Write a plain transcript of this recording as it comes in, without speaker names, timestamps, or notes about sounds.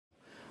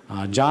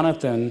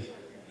Jonathan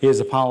is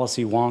a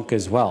policy wonk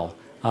as well,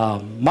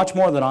 much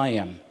more than I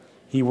am.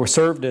 He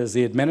served as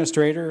the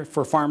administrator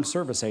for Farm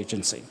Service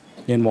Agency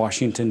in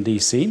Washington,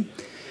 D.C.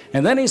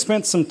 And then he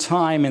spent some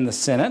time in the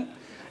Senate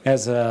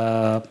as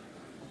a,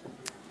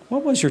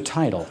 what was your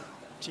title?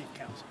 Chief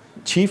Counsel.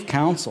 Chief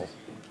Counsel.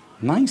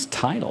 Nice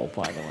title,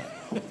 by the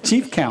way.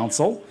 Chief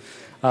Counsel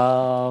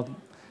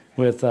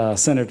with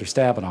Senator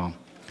Stabenow.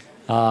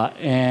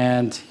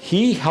 And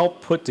he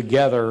helped put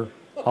together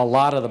a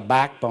lot of the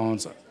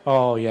backbones.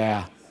 Oh,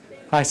 yeah.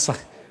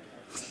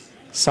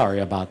 Sorry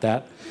about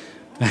that.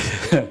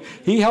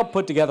 He helped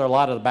put together a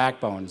lot of the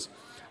backbones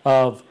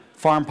of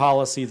farm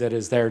policy that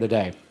is there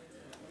today.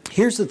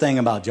 Here's the thing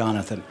about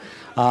Jonathan.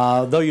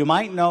 Though you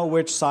might know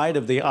which side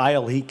of the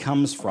aisle he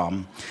comes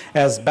from,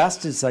 as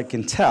best as I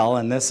can tell,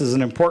 and this is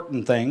an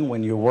important thing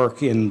when you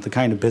work in the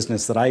kind of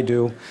business that I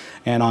do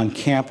and on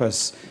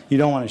campus, you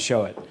don't want to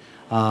show it.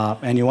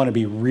 And you want to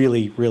be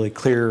really, really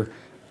clear,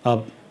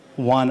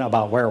 one,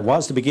 about where it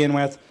was to begin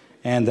with,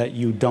 and that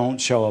you don't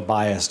show a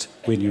bias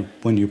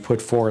when you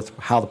put forth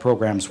how the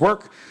programs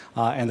work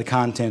and the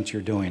content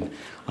you're doing.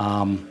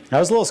 I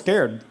was a little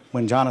scared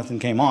when Jonathan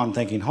came on,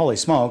 thinking, holy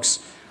smokes,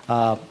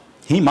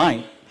 he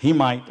might,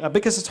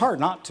 because it's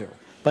hard not to,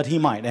 but he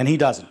might, and he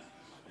doesn't.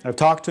 I've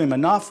talked to him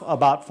enough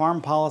about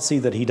farm policy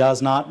that he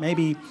does not,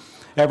 maybe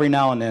every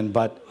now and then,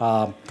 but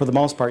for the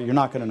most part, you're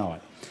not going to know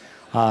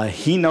it.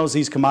 He knows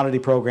these commodity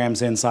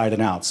programs inside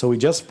and out. So we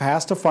just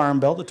passed a farm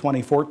bill, the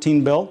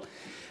 2014 bill.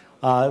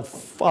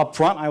 Up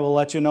front, I will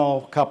let you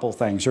know a couple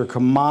things. Your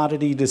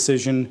commodity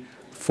decision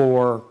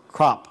for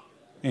crop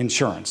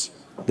insurance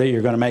that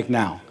you're going to make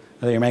now,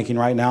 that you're making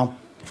right now,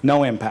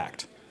 no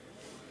impact.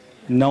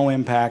 No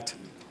impact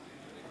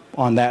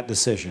on that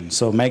decision.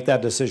 So make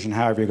that decision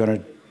however you're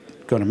going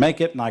to make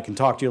it, and I can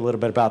talk to you a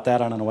little bit about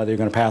that. I don't know whether you're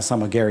going to pass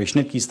some of Gary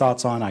Schnittke's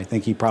thoughts on. I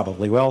think he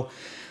probably will.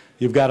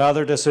 You've got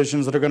other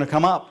decisions that are going to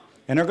come up,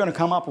 and they're going to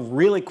come up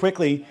really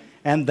quickly,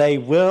 and they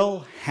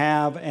will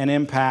have an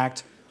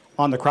impact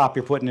on the crop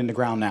you're putting in the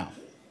ground now,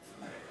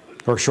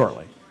 or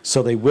shortly.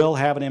 So they will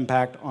have an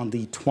impact on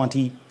the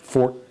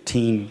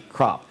 2014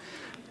 crop.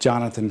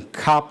 Jonathan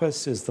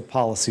Coppess is the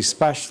policy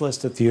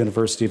specialist at the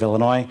University of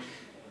Illinois.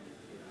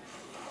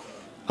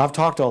 I've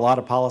talked to a lot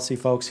of policy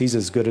folks. He's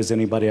as good as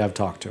anybody I've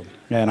talked to.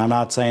 And I'm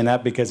not saying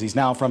that because he's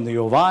now from the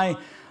U of I,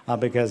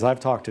 because I've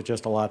talked to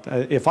just a lot.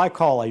 If I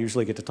call, I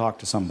usually get to talk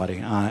to somebody,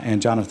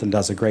 and Jonathan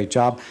does a great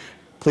job.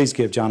 Please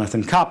give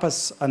Jonathan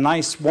Coppess a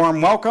nice,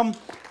 warm welcome.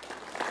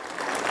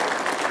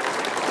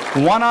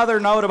 One other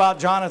note about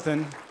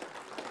Jonathan,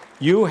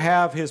 you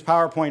have his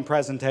PowerPoint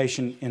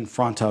presentation in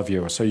front of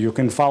you, so you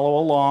can follow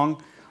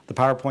along. The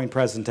PowerPoint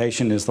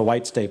presentation is the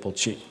white stapled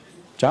sheet.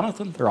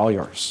 Jonathan, they're all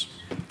yours.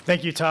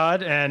 Thank you,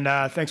 Todd, and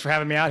thanks for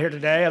having me out here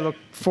today. I look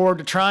forward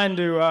to trying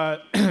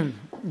to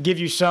give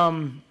you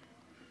some,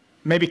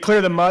 maybe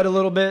clear the mud a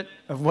little bit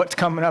of what's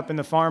coming up in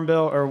the Farm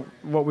Bill, or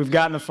what we've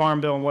got in the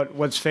Farm Bill, and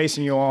what's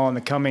facing you all in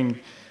the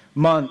coming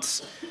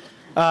months.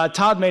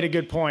 Todd made a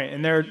good point,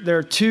 and there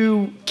are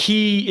two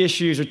key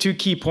issues, or two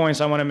key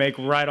points I want to make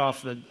right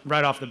off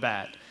the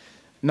bat.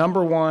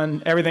 Number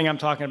one, everything I'm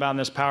talking about in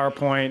this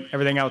PowerPoint,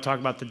 everything I'll talk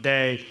about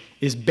today,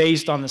 is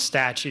based on the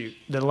statute,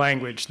 the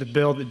language, the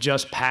bill that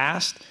just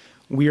passed.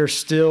 We are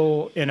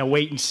still in a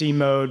wait-and-see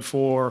mode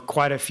for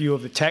quite a few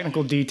of the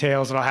technical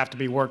details that will have to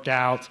be worked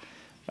out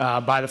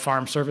by the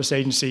Farm Service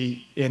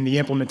Agency in the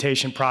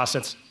implementation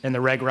process and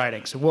the reg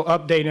writing. So we'll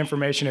update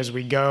information as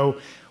we go.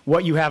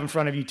 What you have in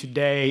front of you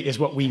today is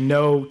what we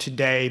know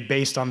today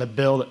based on the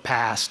bill that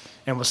passed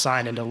and was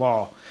signed into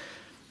law.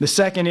 The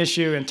second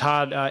issue, and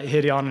Todd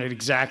hit on it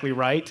exactly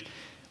right,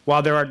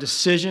 while there are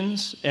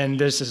decisions, and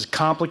this is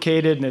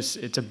complicated and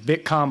it's a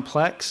bit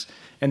complex,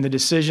 and the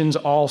decisions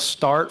all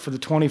start for the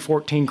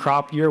 2014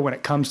 crop year when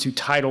it comes to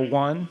Title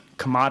I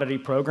commodity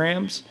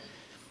programs,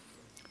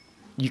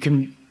 you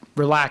can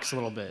relax a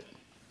little bit.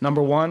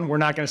 Number one, we're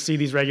not going to see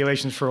these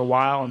regulations for a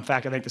while. In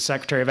fact, I think the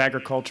Secretary of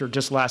Agriculture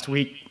just last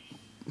week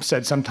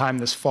said sometime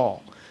this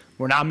fall.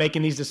 We're not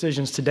making these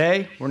decisions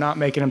today. We're not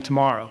making them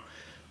tomorrow.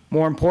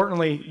 More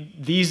importantly,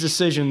 these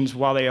decisions,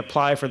 while they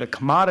apply for the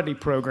commodity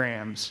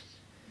programs,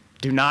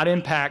 do not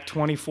impact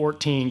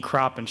 2014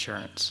 crop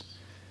insurance.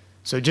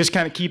 So just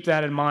kind of keep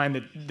that in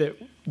mind, that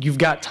you've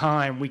got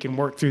time. We can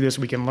work through this.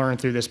 We can learn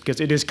through this because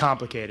it is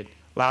complicated.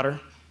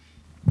 Louder?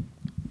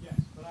 Yes,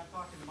 but I'm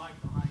talking to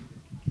Mike behind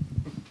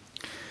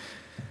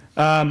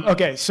you.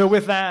 Okay, so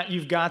with that,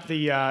 you've got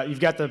the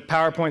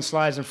PowerPoint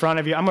slides in front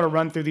of you. I'm going to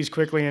run through these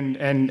quickly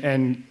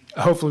and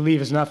hopefully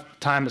leave enough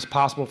time as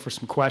possible for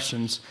some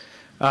questions.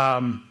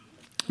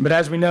 But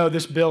as we know,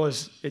 this bill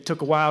it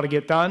took a while to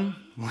get done.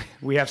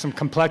 We have some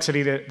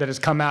complexity that has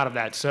come out of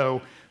that.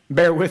 So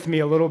bear with me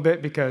a little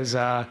bit because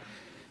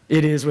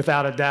it is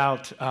without a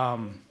doubt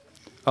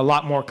a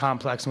lot more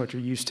complex than what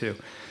you're used to.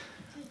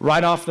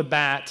 Right off the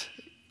bat,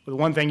 the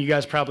one thing you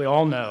guys probably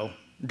all know,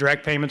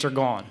 direct payments are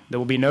gone. There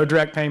will be no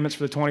direct payments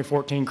for the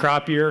 2014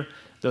 crop year.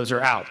 Those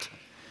are out.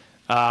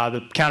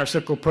 The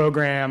countercyclical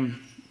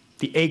program,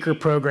 the acre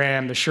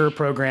program, the SURE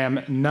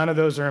program, none of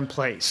those are in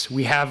place.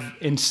 We have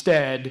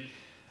instead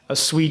a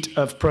suite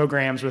of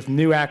programs with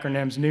new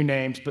acronyms, new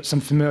names, but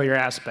some familiar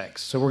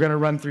aspects. So we're going to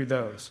run through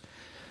those.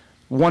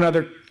 One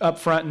other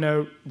upfront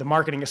note, the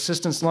Marketing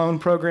Assistance Loan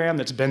Program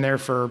that's been there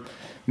for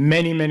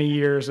many, many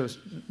years,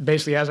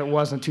 basically as it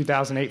was in the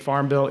 2008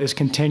 Farm Bill, is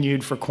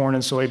continued for corn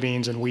and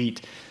soybeans and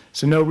wheat.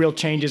 So no real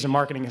changes in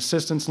marketing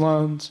assistance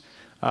loans.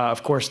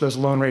 Of course, those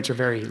loan rates are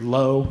very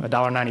low,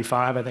 $1.95,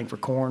 I think, for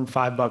corn,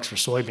 $5 for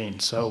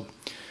soybeans. So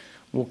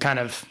we'll kind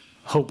of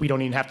hope we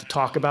don't even have to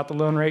talk about the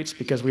loan rates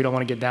because we don't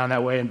want to get down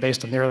that way. And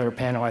based on the earlier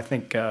panel, I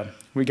think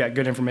we got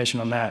good information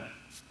on that.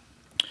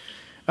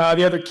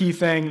 The other key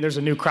thing, there's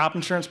a new crop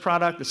insurance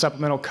product, the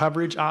Supplemental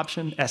Coverage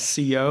Option,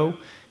 SCO.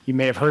 You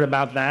may have heard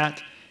about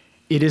that.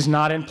 It is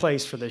not in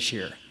place for this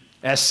year.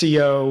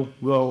 SCO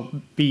will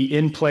be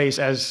in place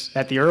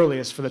at the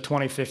earliest for the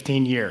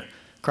 2015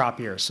 crop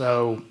year.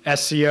 So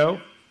SCO,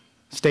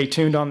 stay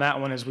tuned on that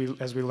one as we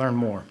learn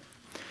more.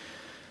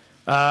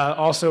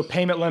 Also,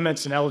 payment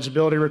limits and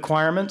eligibility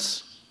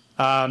requirements.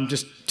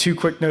 Just two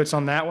quick notes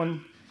on that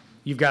one.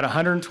 You've got a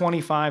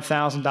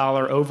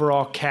 $125,000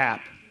 overall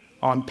cap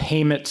on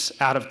payments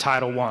out of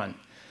Title I.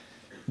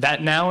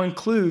 That now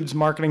includes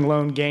marketing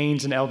loan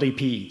gains and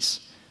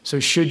LDPs. So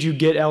should you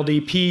get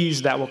LDPs,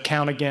 that will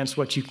count against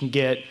what you can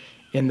get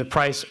in the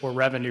price or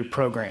revenue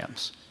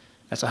programs.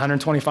 That's a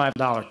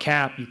 $125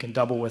 cap. You can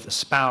double with a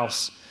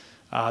spouse.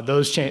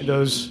 Those stay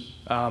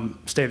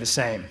the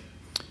same.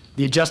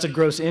 The adjusted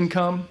gross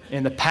income,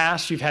 in the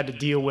past, you've had to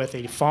deal with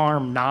a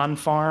farm,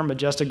 non-farm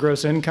adjusted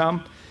gross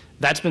income.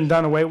 That's been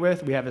done away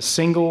with. We have a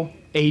single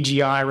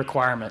AGI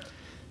requirement,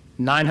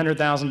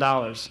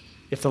 $900,000.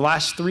 If the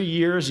last 3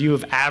 years you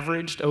have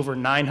averaged over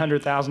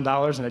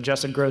 $900,000 in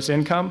adjusted gross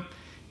income,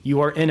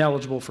 you are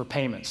ineligible for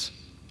payments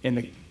in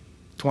the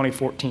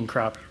 2014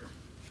 crop year.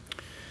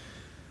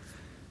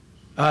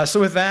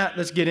 So with that,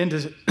 let's get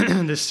into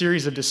this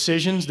series of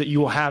decisions that you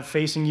will have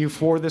facing you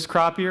for this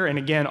crop year. And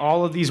again,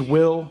 all of these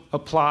will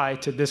apply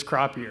to this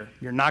crop year.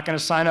 You're not going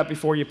to sign up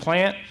before you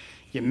plant.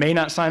 You may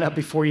not sign up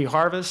before you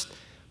harvest,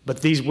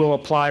 but these will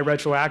apply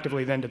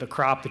retroactively then to the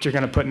crop that you're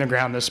going to put in the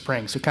ground this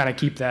spring. So kind of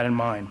keep that in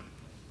mind.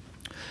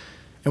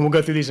 And we'll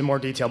go through these in more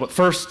detail. But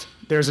first,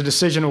 there's a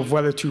decision of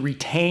whether to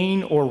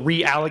retain or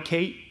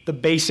reallocate the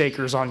base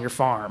acres on your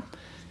farm.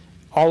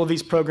 All of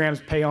these programs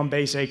pay on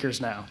base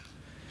acres now.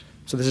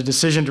 So there's a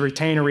decision to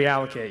retain or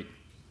reallocate.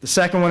 The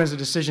second one is a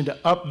decision to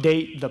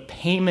update the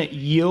payment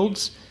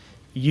yields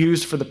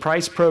used for the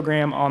price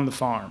program on the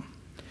farm.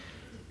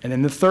 And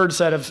then the third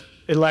set of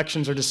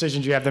elections or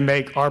decisions you have to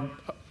make are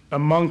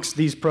amongst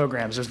these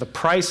programs. There's the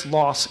Price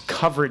Loss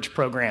Coverage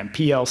Program,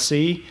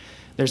 PLC.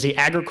 There's the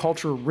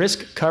Agricultural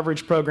Risk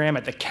Coverage Program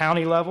at the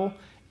county level,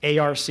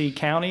 ARC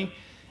County,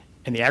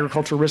 and the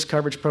Agricultural Risk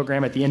Coverage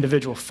Program at the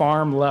individual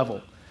farm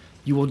level.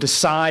 You will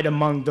decide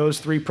among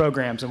those three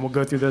programs, and we'll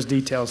go through those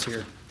details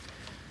here.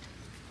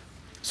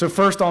 So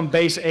first on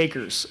base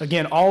acres.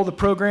 Again, all the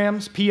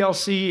programs,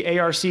 PLC,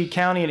 ARC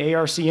County, and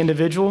ARC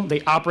Individual,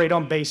 they operate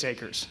on base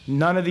acres.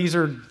 None of these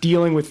are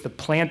dealing with the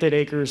planted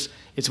acres.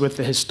 It's with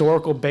the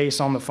historical base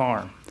on the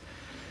farm.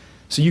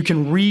 So you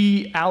can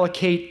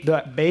reallocate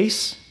that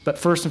base, but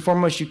first and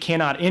foremost, you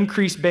cannot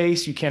increase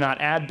base, you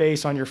cannot add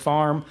base on your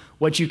farm.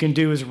 What you can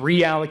do is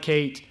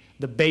reallocate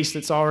the base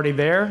that's already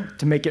there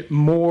to make it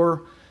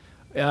more,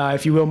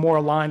 if you will, more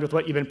aligned with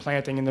what you've been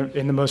planting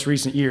in the most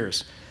recent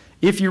years.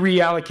 If you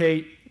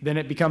reallocate, then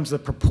it becomes the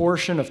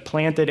proportion of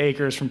planted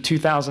acres from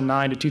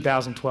 2009 to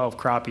 2012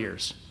 crop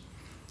years.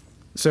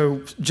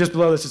 So just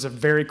below this is a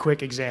very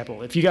quick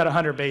example. If you got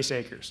 100 base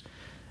acres,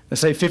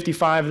 let's say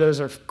 55 of those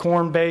are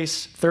corn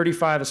base,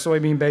 35 a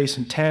soybean base,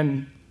 and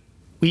 10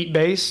 wheat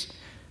base.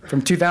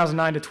 From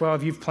 2009 to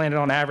 12, you've planted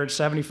on average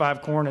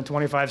 75 corn and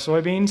 25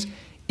 soybeans.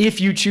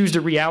 If you choose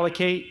to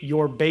reallocate,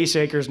 your base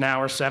acres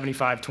now are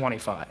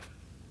 75-25.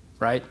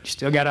 Right? You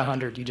still got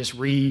 100. You just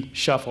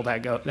reshuffle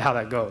how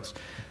that goes.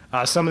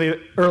 Some of the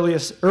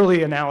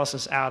early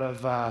analysis out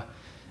of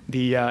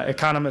the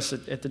economists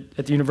at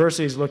the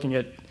university is looking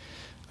at,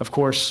 of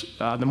course,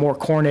 the more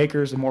corn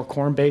acres, the more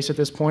corn base at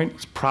this point.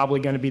 It's probably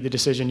going to be the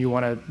decision you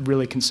want to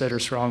really consider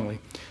strongly.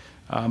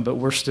 But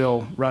we're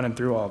still running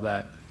through all of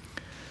that.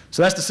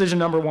 So that's decision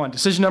number one.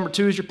 Decision number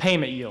two is your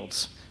payment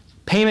yields.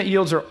 Payment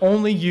yields are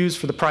only used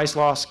for the price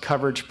loss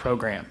coverage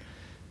program.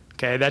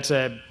 Okay, that's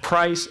a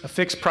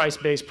fixed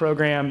price-based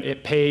program.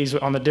 It pays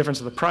on the difference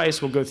of the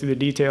price. We'll go through the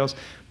details.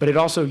 But it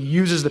also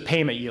uses the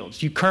payment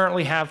yields. You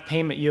currently have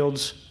payment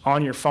yields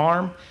on your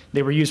farm.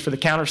 They were used for the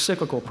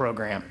counter-cyclical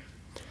program.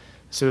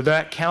 So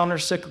that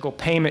counter-cyclical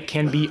payment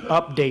can be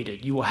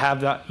updated. You will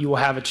have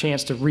a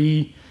chance to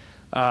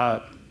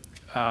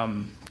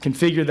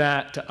configure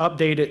that, to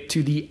update it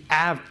to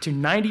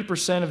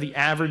 90% of the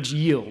average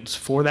yields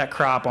for that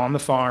crop on the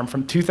farm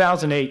from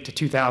 2008 to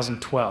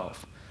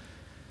 2012.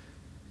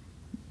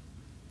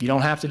 You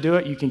don't have to do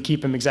it. You can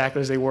keep them exactly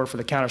as they were for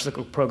the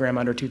countercyclical program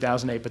under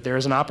 2008. But there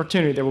is an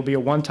opportunity. There will be a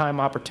one-time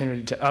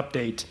opportunity to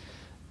update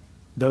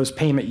those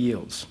payment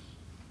yields.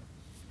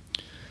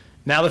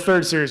 Now the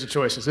third series of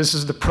choices. This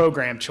is the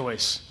program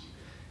choice.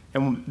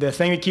 And the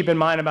thing to keep in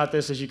mind about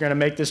this is you're going to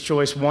make this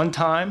choice one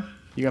time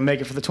You're going to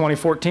make it for the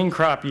 2014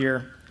 crop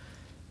year,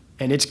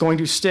 and it's going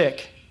to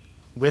stick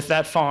with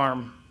that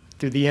farm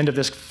through the end of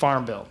this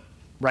farm bill.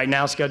 Right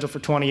now, scheduled for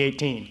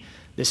 2018.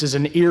 This is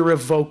an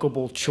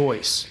irrevocable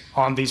choice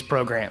on these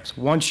programs.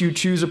 Once you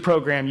choose a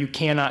program, you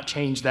cannot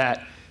change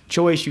that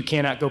choice. You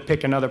cannot go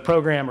pick another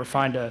program or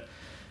find a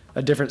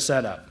different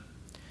setup.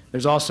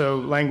 There's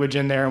also language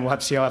in there, and we'll have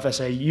to see how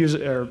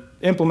FSA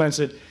implements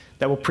it,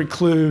 that will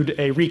preclude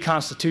a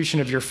reconstitution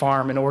of your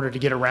farm in order to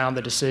get around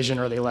the decision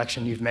or the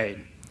election you've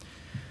made.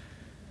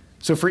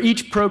 So for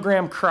each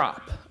program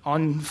crop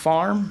on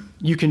farm,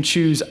 you can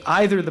choose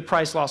either the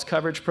price loss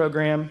coverage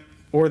program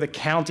or the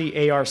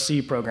county ARC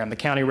program, the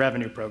county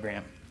revenue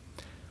program.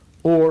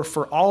 Or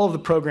for all of the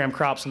program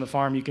crops on the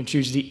farm, you can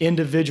choose the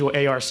individual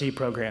ARC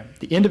program.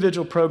 The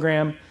individual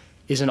program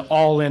is an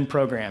all-in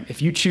program.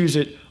 If you choose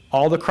it,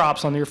 all the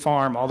crops on your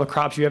farm, all the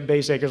crops you have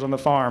base acres on the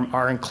farm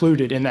are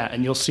included in that,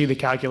 and you'll see the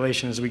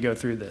calculation as we go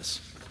through this.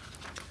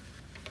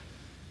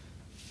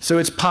 So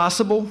it's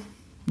possible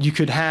you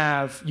could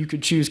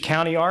choose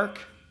county ARC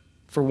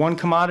for one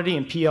commodity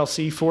and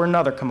PLC for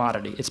another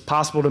commodity. It's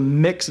possible to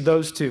mix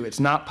those two. It's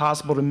not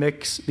possible to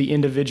mix the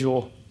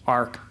individual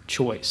ARC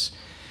choice.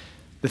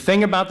 The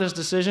thing about this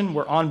decision,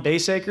 we're on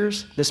base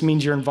acres. This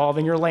means you're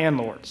involving your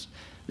landlords.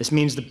 This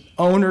means the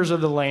owners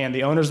of the land,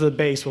 the owners of the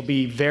base will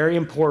be very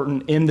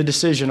important in the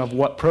decision of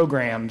what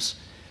programs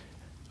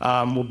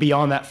will be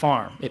on that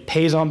farm. It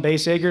pays on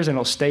base acres and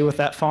it'll stay with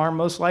that farm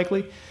most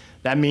likely.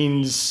 That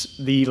means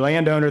the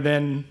landowner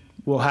then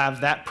will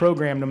have that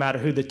program no matter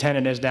who the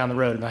tenant is down the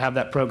road, and they'll have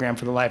that program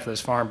for the life of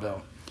this farm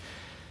bill.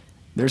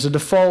 There's a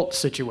default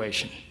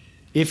situation.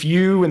 If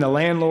you and the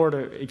landlord,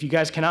 if you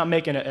guys cannot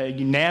make a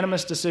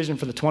unanimous decision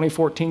for the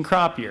 2014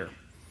 crop year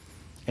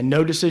and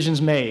no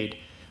decisions made,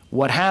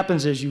 what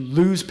happens is you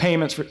lose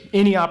payments for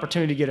any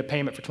opportunity to get a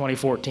payment for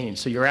 2014.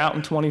 So you're out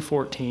in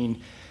 2014.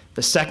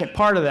 The second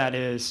part of that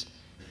is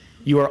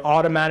you are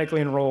automatically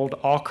enrolled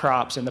all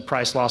crops in the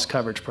price loss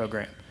coverage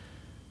program.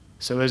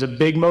 So there's a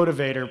big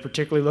motivator,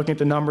 particularly looking at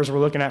the numbers we're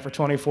looking at for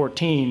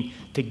 2014,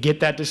 to get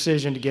that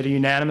decision, to get a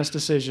unanimous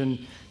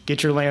decision,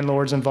 get your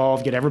landlords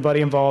involved, get everybody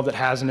involved that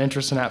has an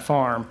interest in that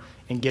farm,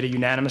 and get a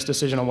unanimous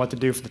decision on what to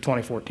do for the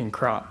 2014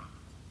 crop.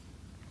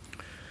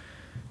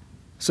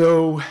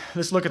 So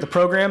let's look at the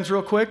programs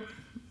real quick.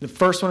 The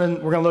first one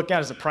we're going to look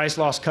at is the price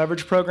loss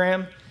coverage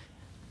program.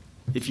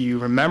 If you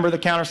remember the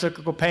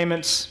countercyclical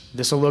payments,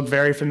 this will look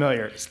very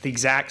familiar. It's the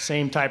exact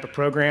same type of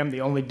program.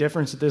 The only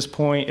difference at this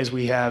point is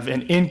we have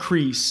an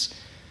increase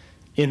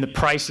in the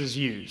prices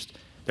used.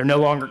 They're no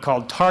longer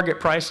called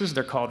target prices,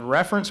 they're called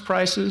reference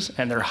prices,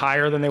 and they're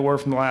higher than they were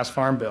from the last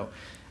farm bill.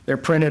 They're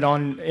printed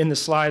in the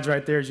slides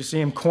right there as you see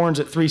them. Corn's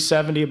at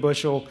 $3.70 a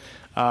bushel,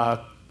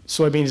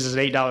 soybeans is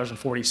at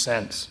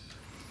 $8.40.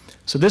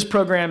 So this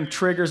program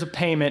triggers a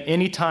payment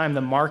anytime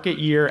the market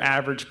year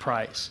average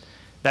price.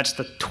 That's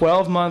the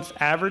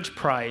 12-month average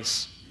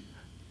price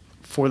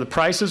for the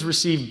prices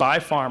received by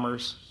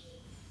farmers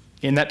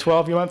in that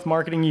 12-month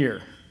marketing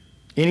year.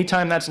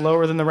 Anytime that's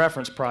lower than the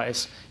reference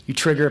price, you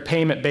trigger a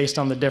payment based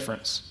on the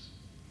difference,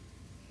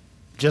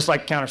 just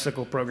like the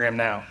countercyclical program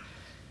now.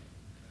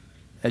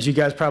 As you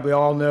guys probably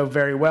all know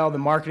very well, the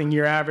marketing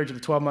year average of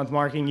the 12-month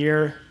marketing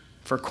year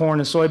for corn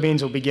and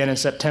soybeans will begin in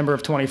September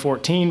of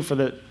 2014 for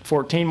the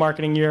 14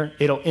 marketing year.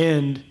 It'll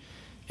end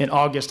in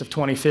August of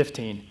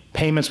 2015.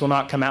 Payments will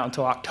not come out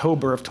until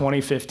October of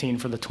 2015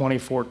 for the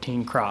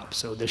 2014 crop.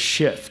 So the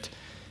shift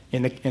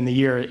in the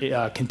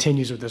year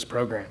continues with this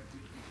program.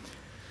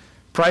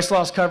 Price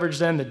loss coverage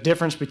then, the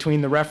difference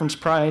between the reference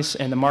price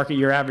and the market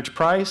year average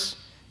price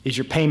is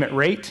your payment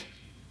rate.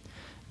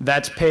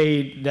 That's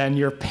paid, then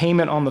your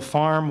payment on the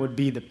farm would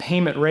be the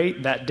payment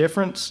rate, that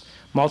difference,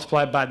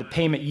 multiplied by the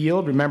payment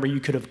yield. Remember, you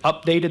could have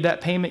updated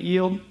that payment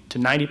yield to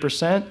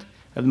 90%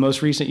 of the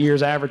most recent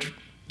year's average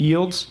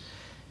yields.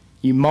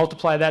 You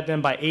multiply that then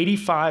by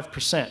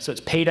 85%. So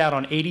it's paid out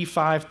on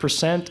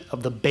 85%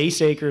 of the base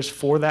acres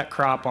for that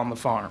crop on the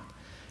farm.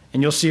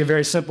 And you'll see a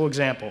very simple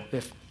example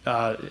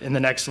in the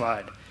next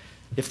slide.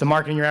 If the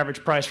marketing year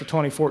average price for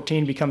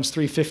 2014 becomes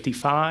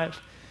 $3.55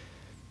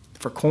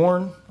 for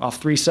corn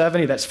off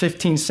 $3.70, that's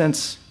 15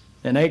 cents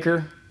an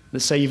acre.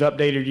 Let's say you've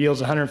updated yields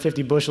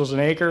 150 bushels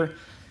an acre.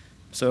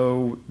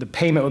 So the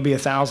payment would be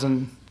just a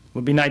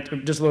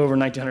little over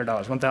 $1,900,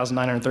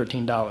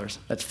 $1,913.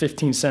 That's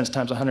 15 cents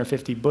times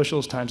 150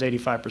 bushels times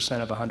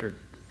 85% of 100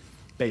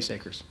 base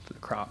acres for the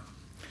crop.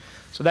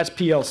 So that's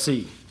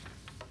PLC.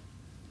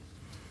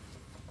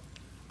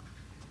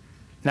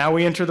 Now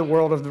we enter the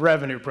world of the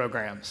revenue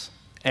programs.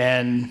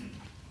 And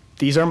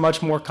these are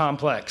much more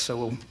complex.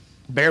 So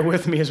bear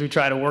with me as we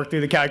try to work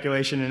through the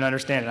calculation and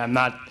understand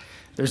it.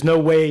 There's no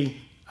way,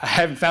 I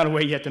haven't found a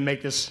way yet to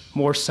make this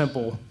more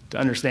simple to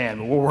understand,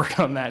 but we'll work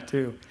on that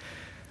too.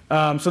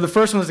 So the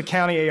first one is the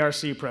county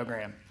ARC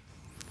program.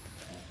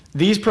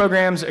 These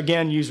programs,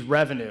 again, use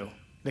revenue.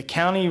 The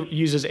county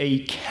uses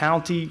a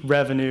county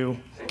revenue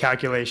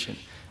calculation.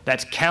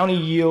 That's county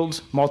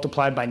yields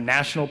multiplied by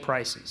national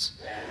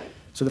prices.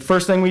 So the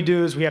first thing we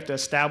do is we have to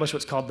establish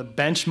what's called the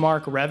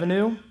benchmark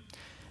revenue.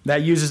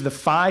 That uses the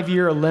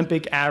 5-year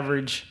Olympic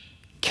average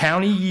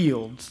county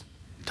yields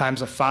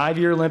times a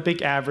 5-year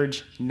Olympic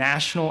average,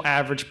 national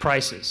average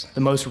prices,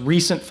 the most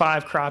recent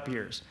 5 crop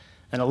years.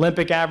 An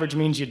Olympic average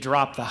means you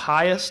drop the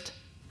highest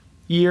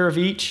year of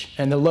each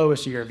and the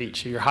lowest year of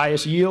each. So your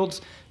highest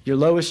yields, your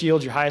lowest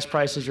yields, your highest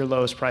prices, your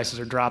lowest prices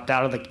are dropped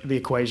out of the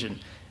equation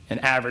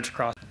and average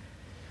across.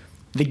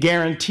 The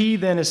guarantee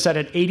then is set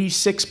at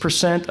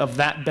 86% of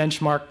that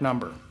benchmark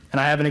number. And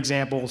I have an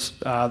example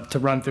to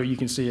run through, you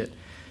can see it.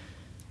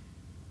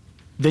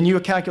 Then you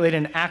calculate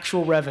an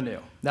actual revenue.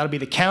 That'll be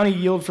the county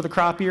yield for the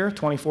crop year,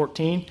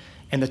 2014,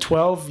 and the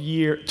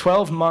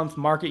 12-month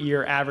market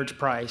year average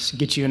price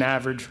gets you an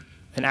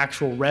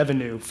actual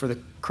revenue for the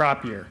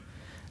crop year.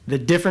 The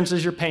difference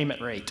is your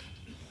payment rate.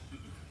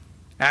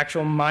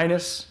 Actual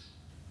minus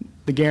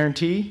the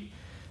guarantee,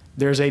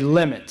 there's a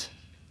limit.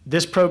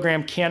 This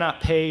program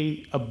cannot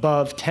pay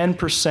above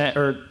 10%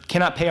 or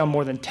cannot pay on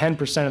more than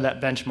 10% of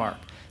that benchmark.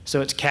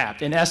 So it's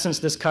capped. In essence,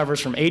 this covers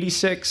from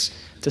 86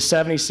 to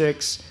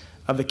 76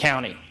 of the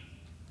county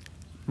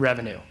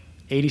revenue,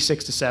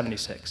 86 to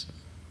 76.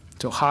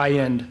 So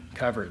high-end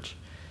coverage.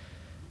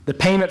 The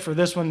payment for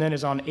this one then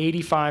is on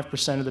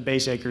 85% of the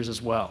base acres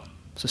as well.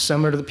 So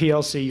similar to the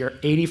PLC, you're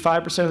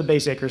 85% of the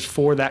base acres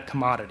for that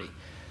commodity.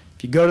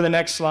 If you go to the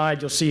next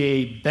slide, you'll see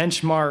a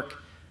benchmark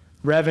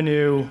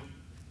revenue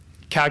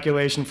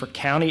calculation for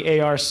county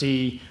ARC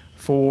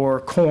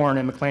for corn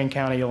in McLean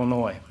County,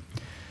 Illinois.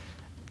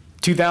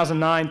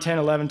 2009, 10,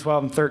 11,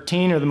 12, and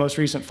 13 are the most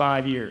recent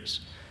 5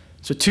 years.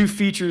 So 2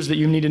 features that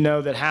you need to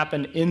know that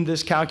happen in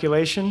this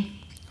calculation,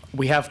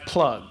 we have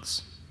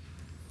plugs.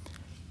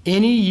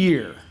 Any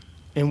year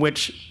in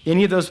which,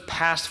 any of those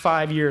past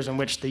 5 years in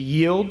which the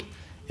yield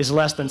is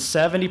less than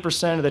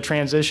 70% of the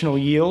transitional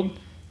yield,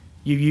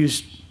 you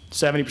use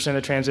 70% of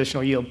the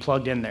transitional yield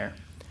plugged in there.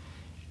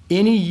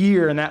 Any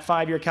year in that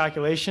 5-year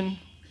calculation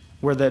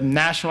where the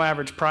national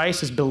average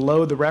price is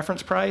below the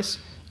reference price,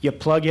 you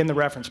plug in the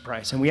reference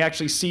price. And we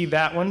actually see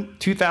that one.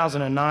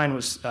 2009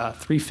 was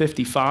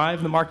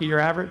 355, the market year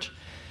average.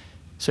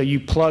 So you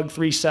plug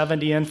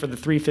 370 in for the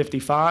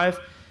 355.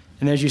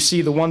 And as you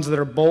see, the ones that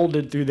are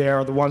bolded through there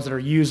are the ones that are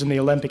used in the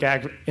Olympic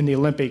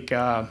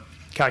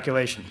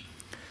calculation.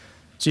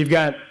 So you've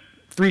got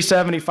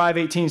 370,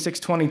 518,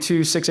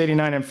 622,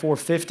 689, and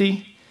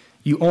 450.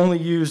 You only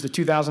use the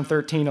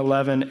 2013,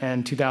 11,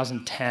 and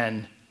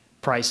 2010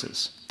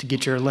 prices to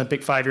get your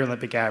 5-year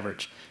Olympic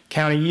average.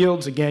 County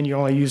yields, again, you're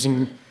only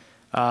using,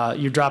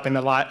 you're dropping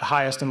the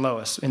highest and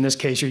lowest. In this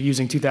case, you're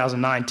using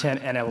 2009, 10,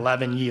 and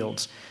 11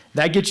 yields.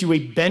 That gets you a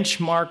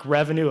benchmark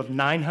revenue of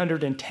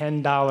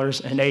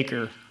 $910 an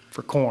acre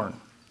for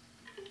corn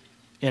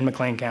in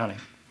McLean County.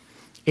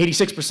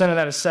 86% of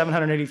that is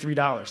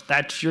 $783.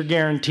 That's your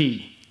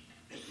guarantee.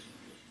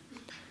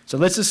 So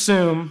let's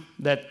assume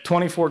that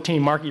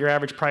 2014 market year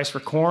average price for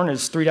corn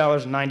is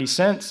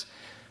 $3.90.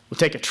 We'll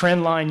take a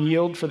trend line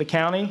yield for the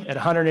county at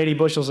 180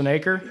 bushels an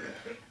acre.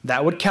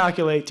 That would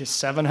calculate to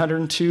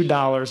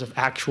 $702 of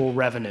actual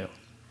revenue.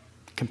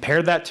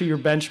 Compare that to your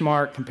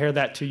benchmark, compare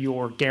that to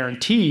your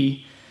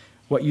guarantee.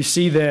 What you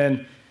see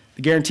then,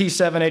 the guarantee is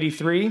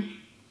 $783,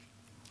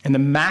 and the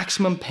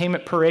maximum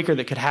payment per acre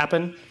that could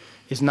happen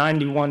is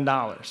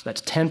 $91.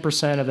 That's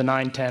 10% of the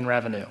 910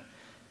 revenue.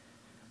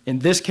 In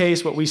this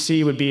case, what we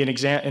see would be,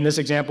 in this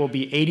example, would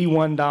be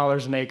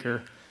 $81 an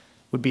acre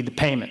would be the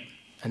payment,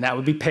 and that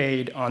would be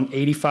paid on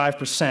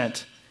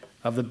 85%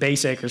 of the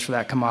base acres for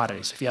that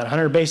commodity. So if you had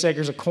 100 base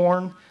acres of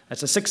corn,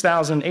 that's a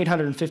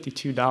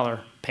 $6,852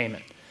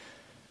 payment,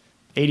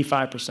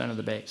 85% of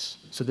the base.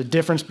 So the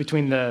difference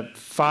between the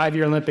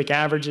 5-year Olympic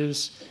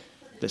averages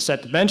that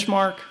set the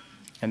benchmark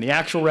and the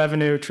actual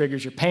revenue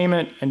triggers your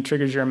payment and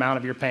triggers your amount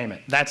of your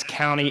payment. That's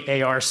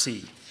county ARC.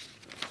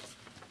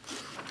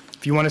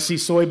 If you want to see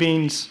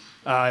soybeans,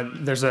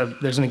 there's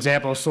an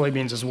example of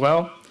soybeans as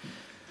well.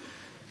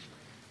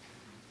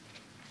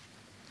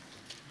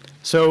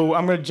 So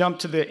I'm going to jump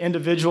to the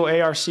individual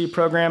ARC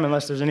program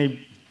unless there's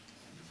any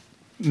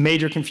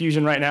major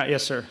confusion right now.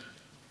 Yes, sir.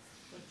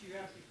 But you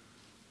have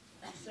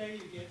to say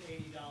you get $80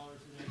 an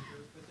acre,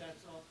 but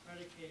that's all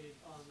predicated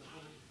on the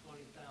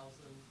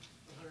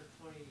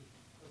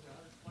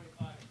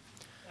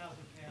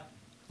 125,000 cap.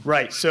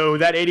 Right. So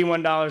that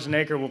 $81 an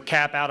acre will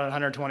cap out at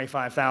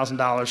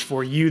 $125,000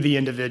 for you, the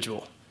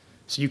individual.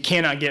 So you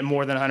cannot get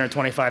more than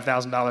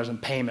 $125,000 in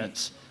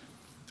payments,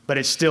 but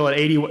it's still at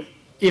 80.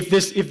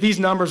 If these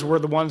numbers were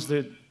the ones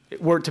that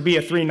were to be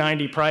a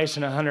 390 price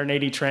and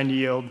 180 trend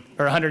yield,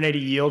 or 180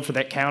 yield for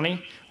that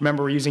county,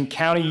 remember we're using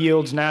county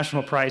yields,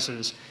 national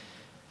prices,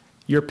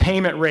 your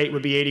payment rate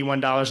would be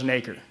 $81 an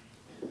acre.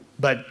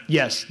 But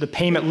yes, the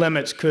payment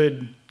limits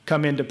could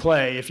come into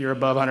play if you're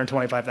above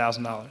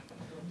 $125,000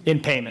 in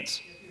payments.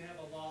 If you have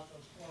a loss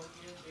of corn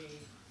and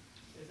beans,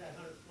 is that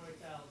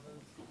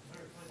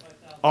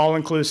 $125,000? All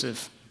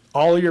inclusive.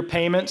 All of your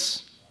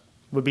payments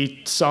would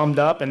be summed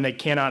up, and they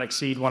cannot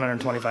exceed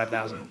 $125,000. If you're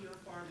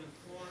farming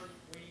corn,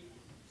 wheat,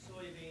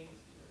 soybeans,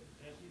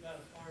 if you got a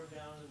farm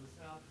down in the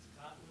south,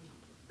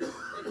 it's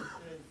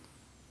cotton.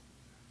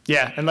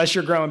 Yeah, unless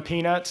you're growing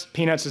peanuts.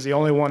 Peanuts is the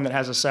only one that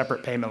has a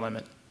separate payment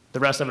limit. The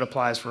rest of it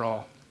applies for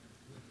all.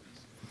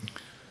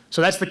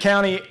 So that's the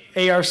county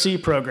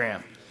ARC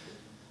program.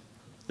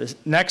 The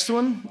next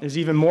one is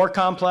even more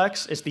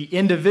complex. It's the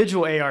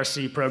individual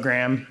ARC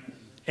program.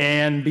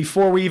 And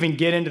before we even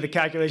get into the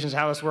calculations of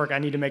how this works, I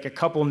need to make a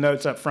couple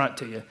notes up front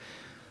to you.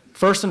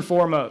 First and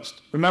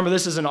foremost, remember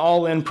this is an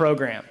all-in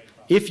program.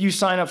 If you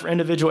sign up for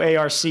individual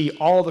ARC,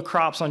 all the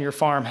crops on your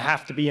farm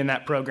have to be in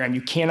that program.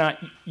 You cannot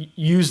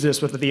use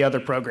this with the other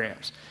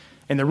programs.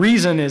 And the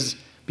reason is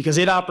because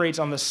it operates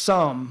on the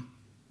sum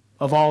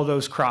of all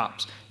those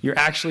crops. You're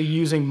actually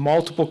using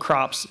multiple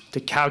crops to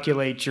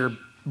calculate your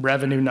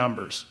revenue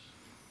numbers.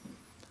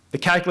 The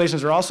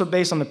calculations are also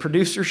based on the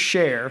producer's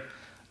share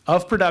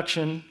of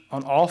production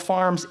on all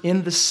farms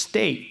in the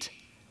state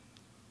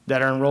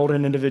that are enrolled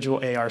in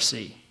individual ARC.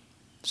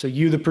 So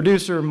you, the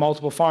producer,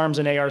 multiple farms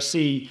in ARC,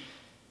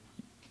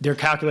 they're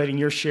calculating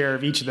your share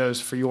of each of those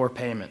for your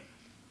payment.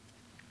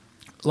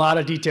 A lot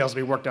of details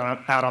will be worked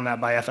out on that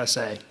by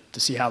FSA to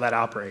see how that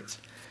operates.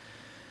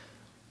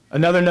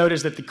 Another note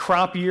is that the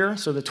crop year,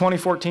 so the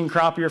 2014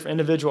 crop year for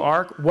individual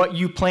ARC, what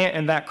you plant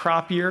in that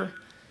crop year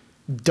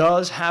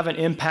does have an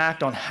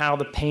impact on how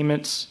the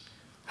payments,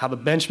 how the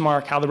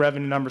benchmark, how the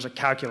revenue numbers are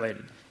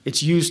calculated.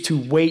 It's used to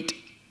weight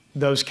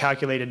those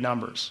calculated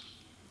numbers.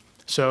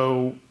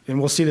 So, and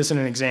we'll see this in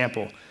an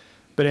example.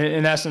 But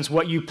in essence,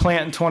 what you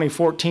plant in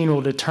 2014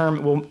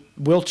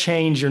 will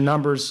change your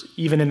numbers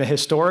even in the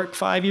historic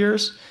 5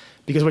 years,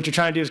 because what you're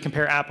trying to do is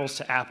compare apples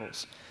to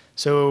apples.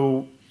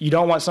 So you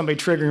don't want somebody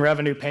triggering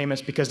revenue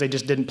payments because they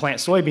just didn't plant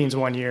soybeans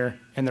one year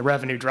and the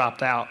revenue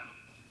dropped out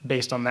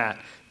based on that.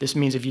 This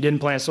means if you didn't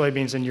plant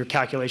soybeans, then your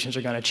calculations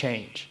are going to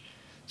change.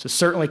 So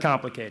certainly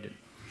complicated.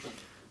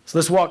 So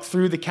let's walk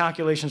through the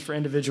calculations for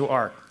individual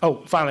ARC.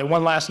 Oh, finally,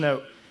 one last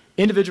note.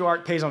 Individual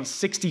ARC pays on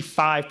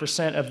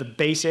 65% of the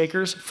base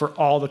acres for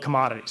all the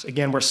commodities.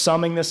 Again, we're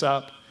summing this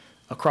up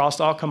across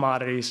all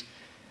commodities.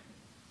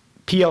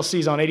 PLC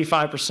is on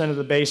 85% of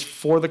the base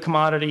for the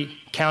commodity.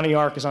 County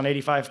ARC is on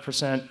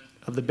 85%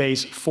 of the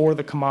base for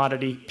the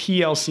commodity.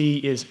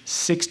 PLC is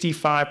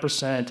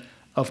 65%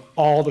 of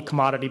all the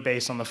commodity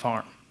base on the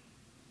farm.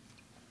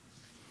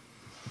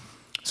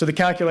 So the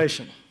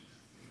calculation.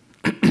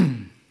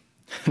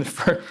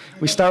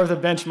 We start with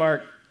a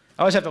benchmark.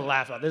 I always have to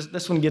laugh about this.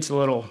 This one gets a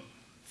little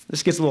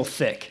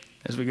thick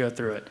as we go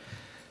through it.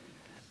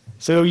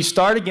 So you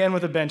start again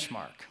with a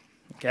benchmark,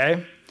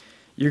 okay?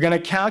 You're going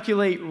to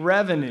calculate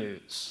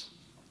revenues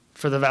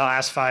for the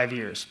last 5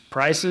 years.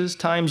 Prices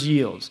times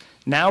yields.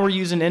 Now we're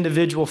using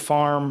individual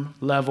farm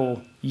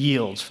level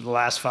yields for the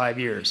last 5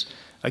 years.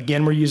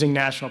 Again, we're using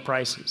national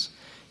prices.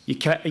 You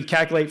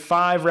calculate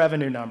 5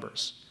 revenue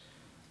numbers.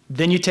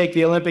 Then you take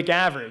the Olympic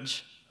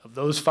average of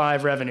those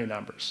 5 revenue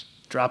numbers,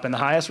 drop in the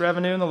highest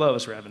revenue and the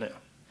lowest revenue.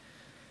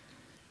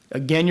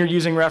 Again, you're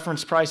using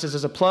reference prices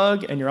as a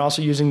plug, and you're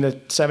also using the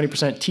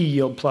 70%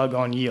 T-yield plug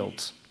on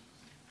yields.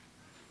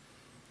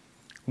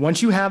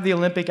 Once you have the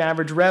Olympic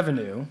average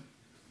revenue,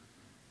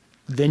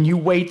 then you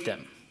weight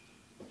them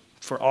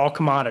for all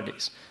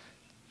commodities.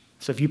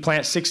 So if you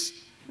plant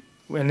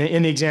in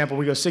the example,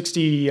 we go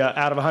 60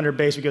 out of 100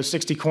 base, we go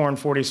 60 corn,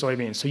 40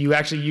 soybeans. So you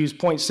actually use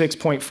 0.6,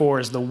 0.4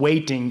 as the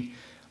weighting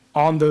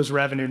on those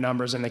revenue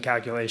numbers in the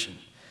calculation.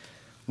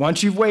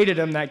 Once you've weighted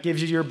them, that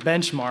gives you your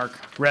benchmark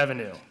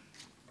revenue.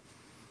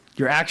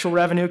 Your actual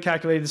revenue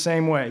calculated the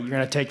same way. You're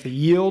going to take the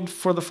yield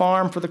for the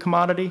farm, for the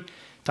commodity,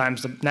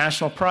 times the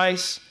national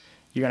price.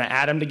 You're going to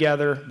add them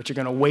together, but you're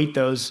going to weight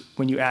those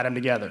when you add them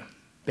together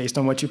based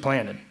on what you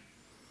planted.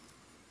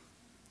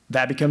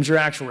 That becomes your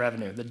actual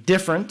revenue. The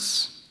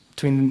difference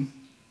between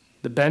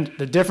the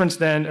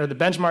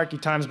benchmark you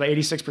times by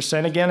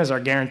 86% again is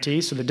our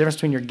guarantee. So the difference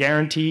between your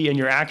guarantee and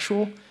your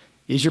actual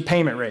is your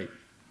payment rate.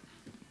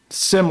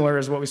 Similar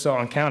as what we saw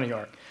on county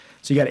ARC.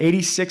 So you got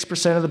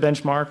 86% of the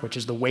benchmark, which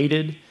is the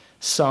weighted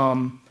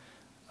sum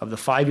of the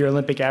 5-year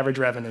Olympic average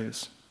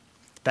revenues.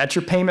 That's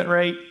your payment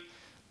rate,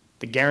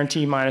 the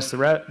guarantee minus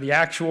the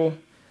actual,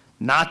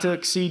 not to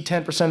exceed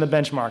 10% of the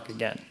benchmark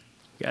again.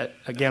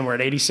 Again, we're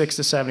at 86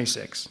 to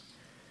 76.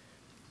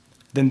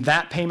 Then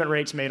that payment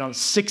rate's made on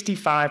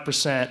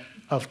 65%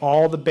 of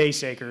all the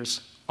base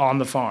acres on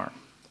the farm,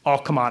 all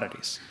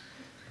commodities.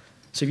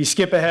 So if you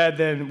skip ahead,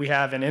 then we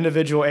have an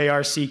individual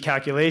ARC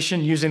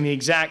calculation using the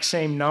exact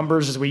same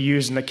numbers as we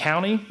use in the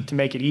county to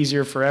make it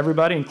easier for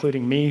everybody,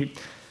 including me,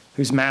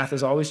 whose math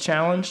is always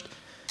challenged.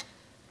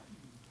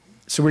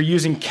 So we're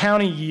using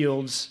county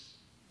yields.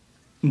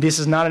 This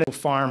is not a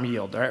farm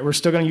yield, all right? We're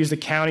still going to use the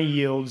county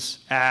yields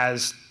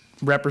as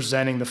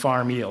representing the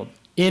farm yield.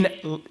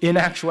 In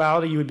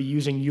actuality, you would be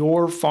using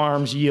your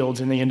farm's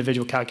yields in the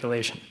individual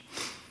calculation.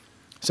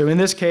 So in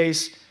this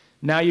case,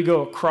 now you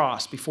go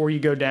across. Before you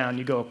go down,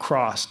 you go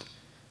across.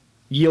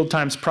 Yield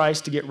times price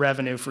to get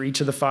revenue for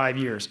each of the 5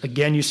 years.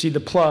 Again, you see the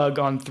plug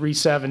on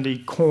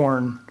 370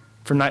 corn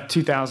for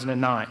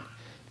 2009.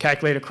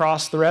 Calculate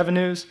across the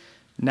revenues.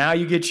 Now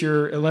you get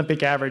your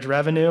Olympic average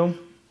revenue.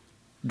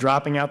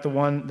 Dropping out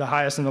the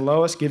highest and the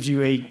lowest gives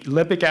you a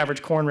Olympic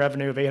average corn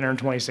revenue of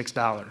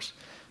 $826.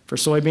 For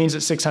soybeans,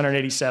 it's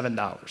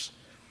 $687.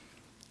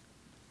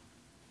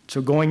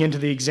 So going into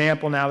the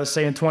example now, let's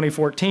say in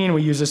 2014,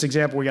 we use this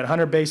example, we got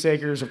 100 base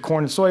acres of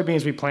corn and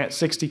soybeans, we plant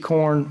 60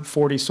 corn,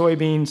 40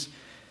 soybeans.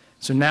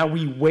 So now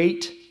we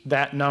weight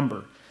that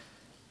number.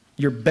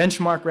 Your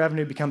benchmark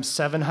revenue becomes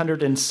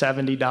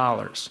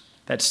 $770.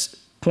 That's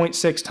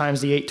 0.6 times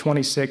the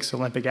 826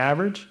 Olympic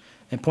average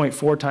and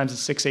 0.4 times the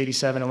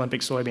 687 Olympic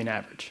soybean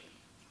average.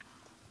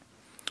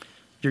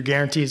 Your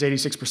guarantee is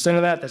 86%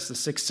 of that, that's the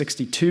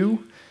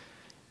 662.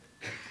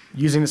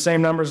 Using the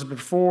same numbers as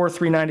before,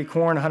 390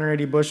 corn,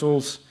 180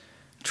 bushels,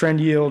 trend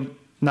yield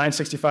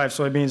 965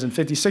 soybeans and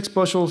 56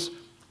 bushels,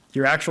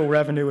 your actual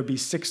revenue would be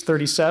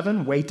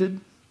 637 weighted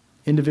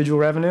individual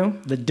revenue.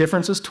 The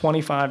difference is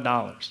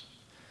 $25.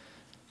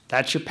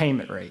 That's your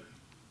payment rate.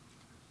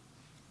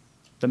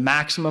 The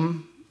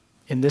maximum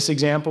in this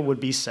example would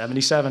be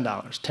 $77,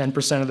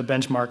 10% of the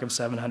benchmark of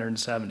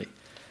 770.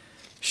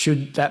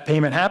 Should that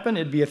payment happen,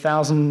 it'd be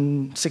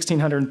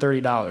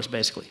 $1,630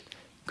 basically,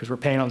 because we're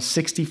paying on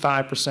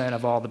 65%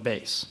 of all the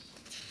base.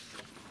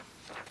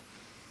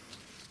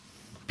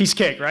 Piece of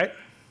cake, right?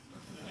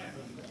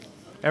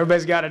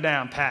 Everybody's got it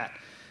down, pat.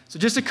 So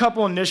just a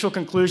couple initial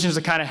conclusions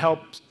to kind of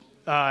help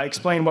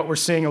explain what we're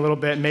seeing a little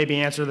bit and maybe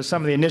answer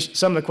some of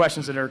the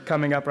questions that are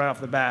coming up right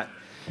off the bat.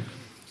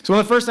 So one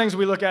of the first things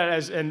we look at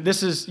is, and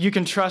this is, you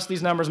can trust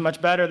these numbers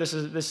much better.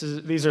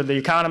 These are the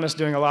economists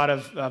doing a lot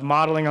of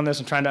modeling on this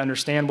and trying to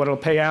understand what it'll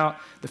pay out.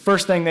 The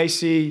first thing they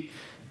see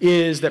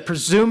is that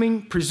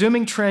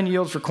presuming trend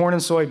yields for corn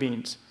and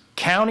soybeans,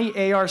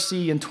 county ARC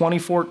in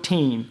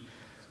 2014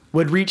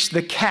 would reach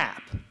the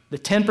cap, the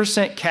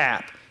 10%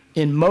 cap,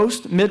 in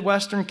most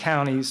Midwestern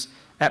counties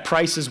at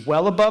prices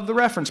well above the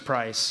reference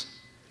price,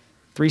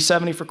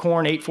 $370 for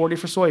corn, $840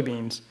 for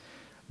soybeans,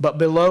 but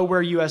below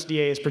where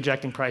USDA is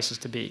projecting prices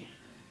to be.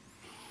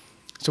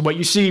 So what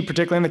you see,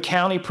 particularly in the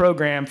county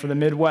program for the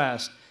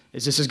Midwest,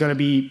 is it's going to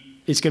be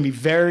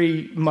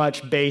very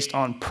much based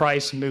on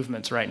price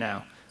movements right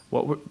now.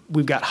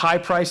 We've got high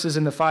prices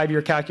in the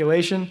 5-year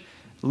calculation,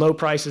 low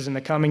prices in the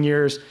coming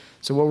years.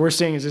 So what we're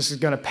seeing is this is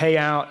going to pay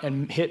out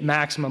and hit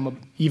maximum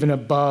even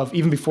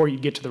before you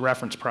get to the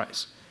reference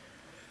price.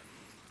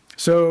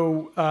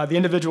 So the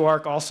individual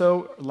ARC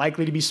also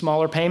likely to be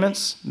smaller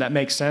payments. That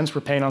makes sense.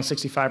 We're paying on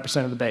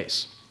 65% of the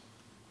base.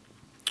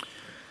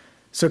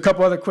 So a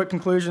couple other quick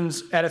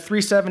conclusions. At a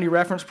 370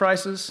 reference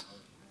prices,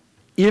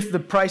 if the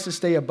prices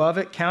stay above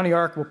it, county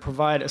ARC will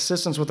provide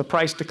assistance with the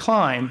price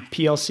decline,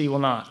 PLC will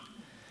not.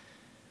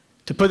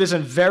 To put this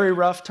in very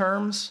rough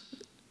terms,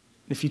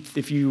 if you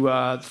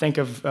think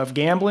of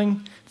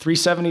gambling,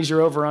 370s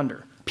you're over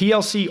under.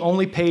 PLC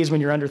only pays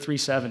when you're under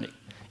 370.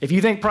 If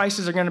you think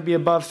prices are going to be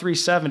above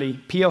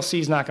 370, PLC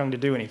is not going to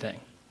do anything.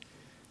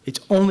 It's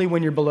only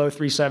when you're below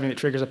 370 that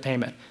triggers a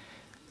payment.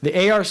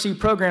 The ARC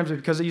programs,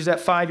 because they use that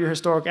 5-year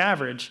historic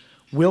average,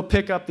 will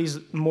pick up these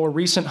more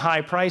recent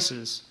high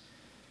prices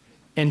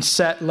and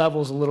set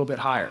levels a little bit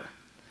higher.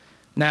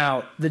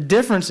 Now, the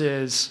difference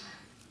is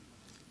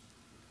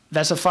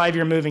that's a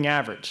 5-year moving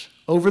average.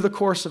 Over the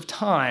course of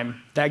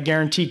time, that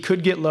guarantee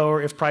could get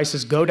lower if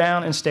prices go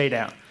down and stay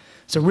down.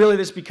 So really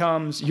this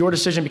becomes, your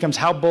decision becomes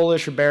how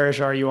bullish or bearish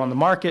are you on the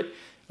market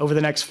over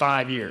the next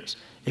 5 years.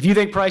 If you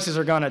think prices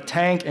are going to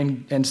tank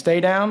and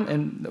stay down,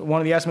 and one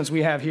of the estimates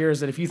we have here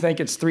is that if you think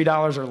it's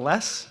 $3 or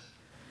less,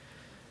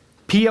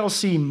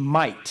 PLC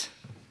might,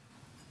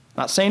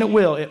 not saying it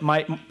will, it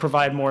might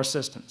provide more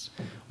assistance.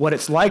 What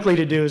it's likely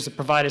to do is to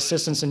provide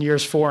assistance in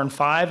years 4 and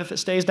 5 if it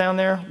stays down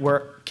there,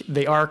 where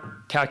the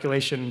ARC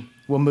calculation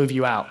will move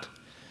you out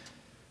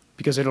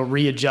because it'll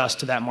readjust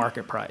to that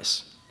market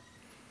price.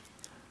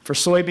 For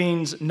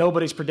soybeans,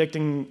 nobody's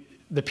predicting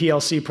the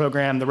PLC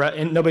program,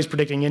 nobody's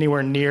predicting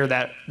anywhere near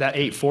that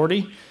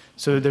 840,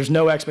 so there's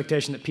no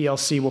expectation that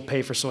PLC will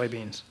pay for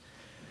soybeans.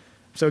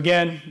 So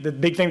again, the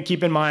big thing to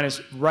keep in mind is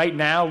right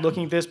now,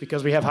 looking at this,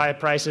 because we have high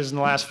prices in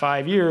the last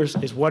 5 years,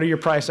 is what are your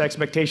price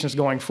expectations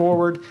going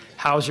forward?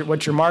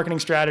 What's your marketing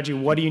strategy?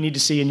 What do you need to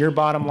see in your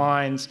bottom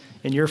lines,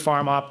 in your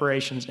farm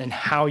operations, and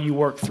how you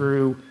work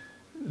through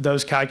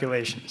those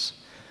calculations?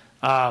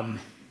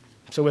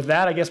 So with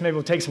that, I guess maybe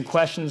we'll take some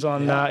questions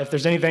on if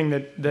there's anything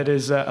that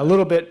is a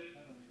little bit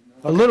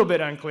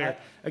unclear.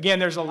 Again,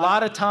 there's a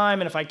lot of time,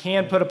 and if I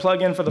can put a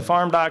plug in for the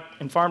Farm Doc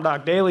and Farm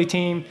Doc Daily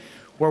team,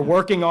 we're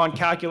working on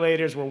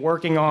calculators. We're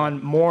working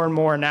on more and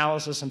more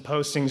analysis and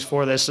postings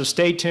for this. So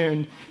stay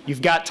tuned.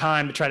 You've got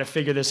time to try to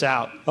figure this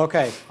out.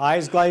 Okay,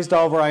 eyes glazed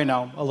over, I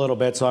know, a little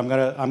bit, so I'm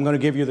gonna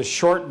give you the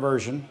short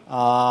version.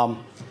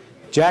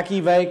 Jackie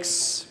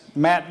Vakes,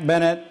 Matt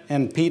Bennett,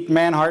 and Pete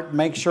Manhart,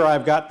 make sure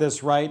I've got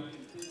this right.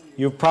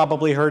 You've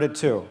probably heard it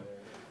too.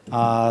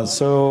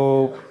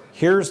 So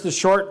here's the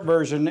short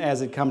version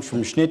as it comes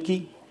from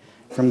Schnitke,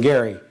 from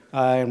Gary,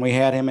 and we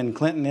had him in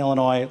Clinton,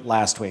 Illinois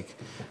last week.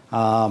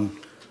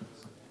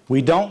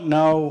 We don't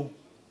know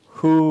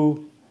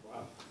who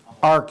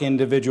ARC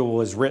individual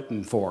was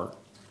written for.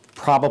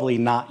 Probably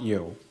not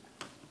you.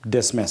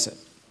 Dismiss it.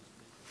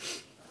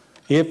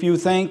 If you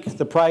think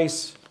the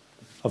price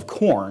of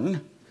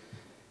corn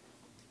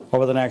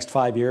over the next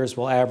 5 years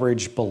will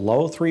average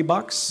below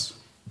 $3,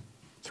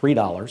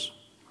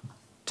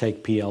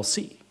 take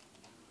PLC.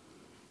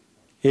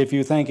 If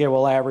you think it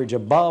will average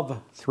above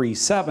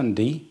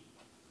 370,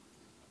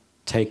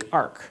 take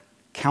ARC,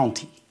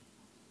 county,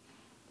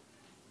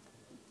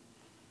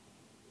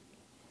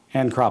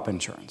 and crop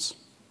insurance.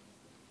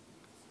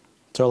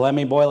 So let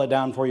me boil it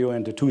down for you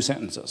into 2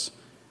 sentences.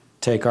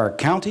 Take ARC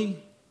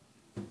county,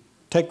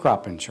 take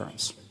crop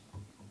insurance.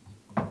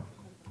 Is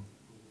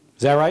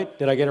that right?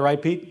 Did I get it right,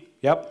 Pete?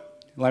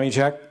 Yep. Let me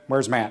check.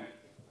 Where's Matt?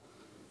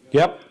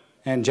 Yep.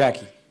 And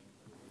Jackie.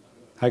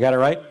 I got it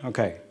right?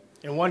 Okay.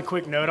 And one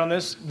quick note on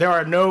this, there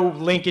are no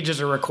linkages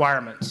or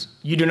requirements.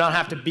 You do not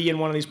have to be in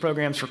one of these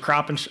programs for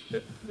crop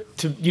insurance.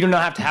 You do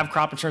not have to have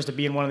crop insurance to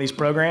be in one of these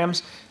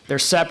programs. They're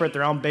separate,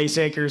 they're on base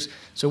acres.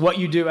 So what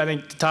you do, I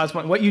think to Todd's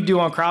point, what you do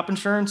on crop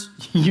insurance,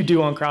 you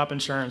do on crop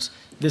insurance.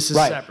 This is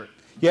separate.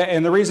 Yeah,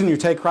 and the reason you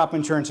take crop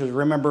insurance,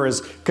 remember,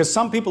 is because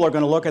some people are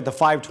going to look at the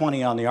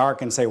 520 on the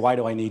ARC and say, why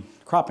do I need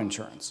crop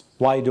insurance?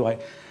 Why do I?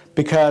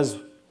 Because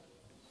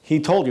he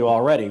told you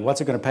already,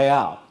 what's it going to pay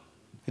out?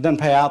 It doesn't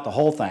pay out the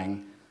whole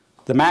thing.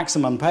 The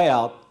maximum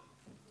payout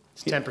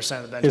is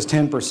 10% of that. Is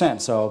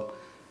 10%. So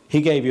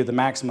he gave you the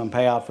maximum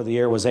payout for the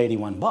year was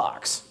 81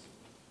 bucks.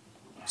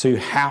 So you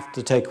have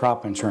to take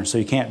crop insurance. So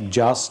you can't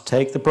just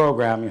take the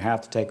program, you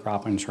have to take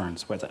crop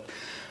insurance with it.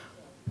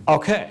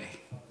 Okay,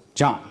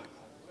 John.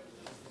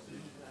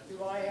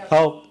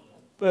 Oh,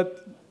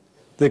 but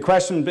the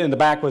question in the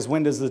back was,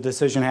 when does the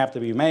decision have to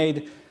be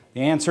made?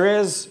 The answer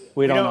is,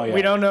 we don't know yet.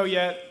 We don't know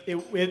yet.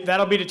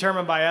 That'll be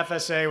determined by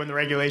FSA when the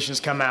regulations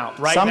come out.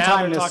 Right now,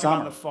 they're talking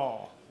about the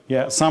fall.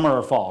 Yeah, summer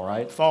or fall,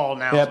 right? Fall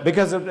now. Yeah,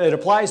 because it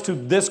applies to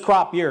this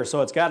crop year,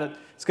 so it's going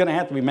to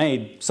have to be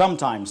made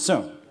sometime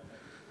soon.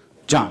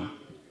 John.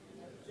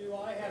 Do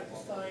I have to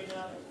sign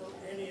up for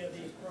any of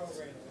these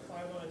programs if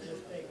I want to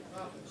just take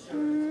crop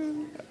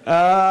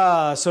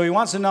insurance? So he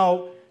wants to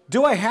know,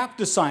 do I have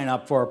to sign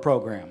up for a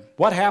program?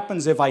 What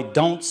happens if I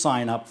don't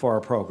sign up for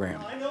a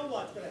program? Well, I know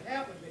what's going to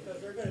happen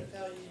because they're going to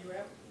tell you you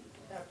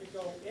have to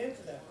go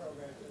into that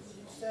program. Because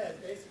you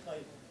said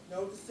basically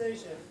no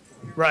decision.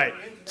 Right.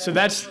 So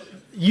that's,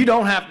 you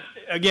don't have,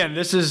 again,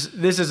 this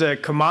is a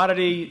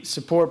commodity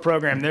support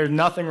program. There's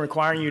nothing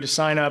requiring you to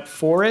sign up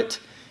for it.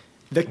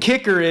 The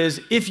kicker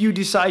is if you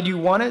decide you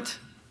want it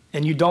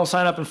and you don't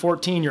sign up in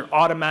 14, you're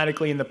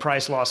automatically in the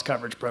price loss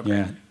coverage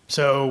program. Yeah.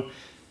 So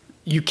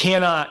you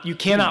cannot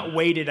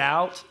wait it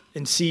out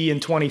and see in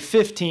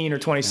 2015 or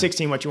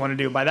 2016 what you want to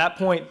do. By that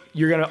point,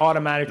 you're going to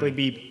automatically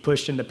be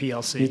pushed into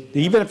PLC.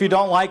 Even if you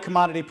don't like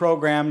commodity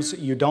programs,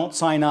 you don't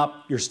sign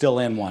up, you're still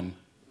in one.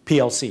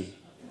 PLC.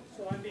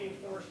 So I'm being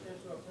forced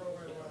into a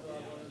program whether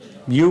I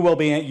want to. You will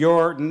be in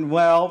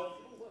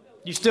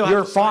You still have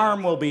your to sign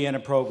farm will be in a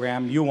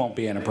program, you won't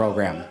be in a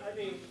program. I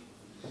mean,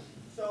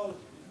 so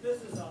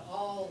this is an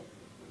all.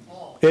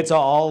 It's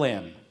all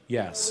in,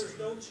 yes. So there's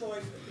no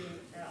choice of being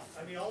out.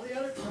 I mean, all the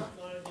other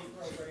commodity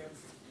programs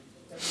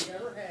that we've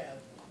ever had,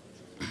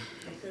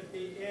 you could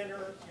be in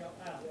or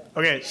out.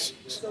 Okay.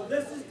 So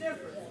this is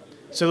different.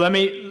 So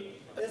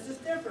This is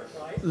different,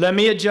 right? let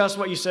me adjust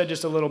what you said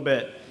just a little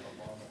bit.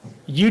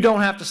 You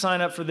don't have to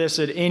sign up for this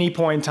at any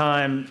point in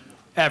time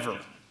ever,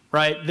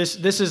 right? This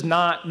is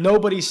not,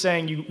 nobody's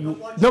saying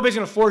nobody's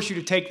going to force you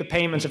to take the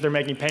payments if they're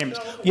making payments.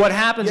 What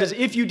happens is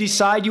if you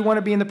decide you want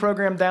to be in the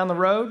program down the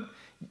road,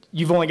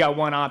 you've only got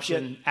one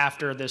option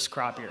after this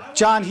crop year.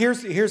 John,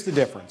 here's the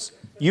difference.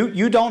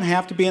 You don't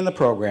have to be in the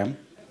program.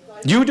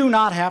 You do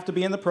not have to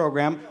be in the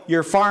program.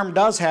 Your farm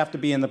does have to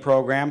be in the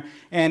program.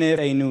 And if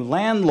a new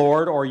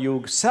landlord or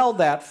you sell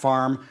that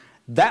farm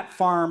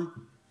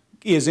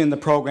is in the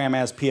program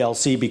as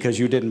PLC because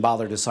you didn't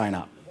bother to sign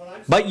up.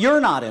 But you're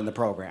not in the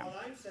program.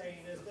 What I'm saying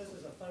is this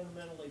is a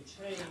fundamentally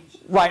changed.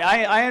 Right,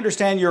 I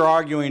understand you're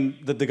arguing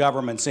that the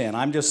government's in.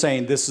 I'm just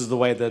saying this is the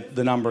way that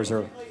the numbers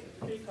are.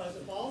 Because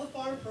of all the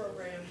farm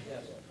programs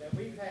that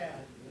we've had,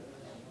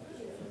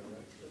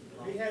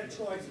 we had a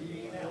choice of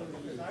being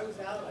out. Because I was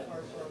out of the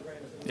farm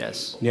programs.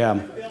 Yes.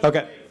 Yeah,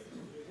 okay.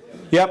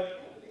 Yep.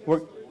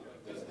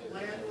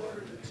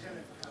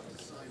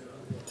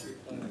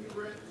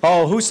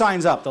 Oh, who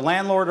signs up, the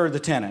landlord or the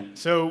tenant?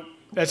 So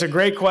that's a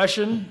great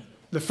question.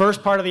 The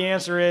first part of the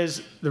answer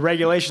is the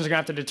regulations are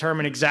going to have to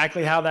determine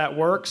exactly how that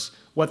works.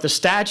 What the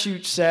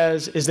statute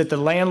says is that the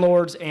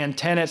landlords and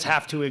tenants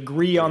have to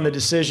agree on the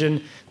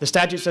decision. The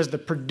statute says the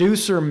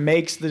producer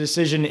makes the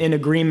decision in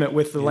agreement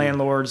with the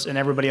landlords and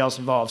everybody else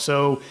involved.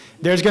 So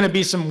there's going to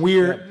be some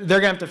weird, they're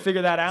going to have to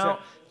figure that out.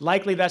 Sure.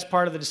 Likely that's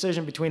part of the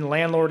decision between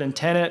landlord and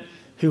tenant,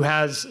 who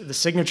has the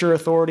signature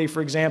authority,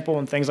 for example,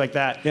 and things like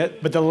that. Yep.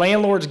 But the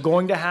landlord's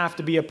going to have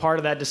to be a part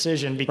of that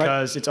decision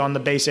because it's on the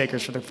base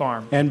acres for the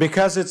farm. And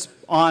because it's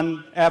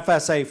on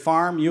FSA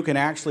farm, you can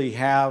actually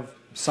have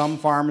some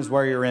farms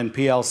where you're in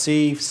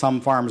PLC,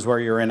 some farms where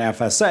you're in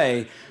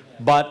FSA,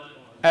 but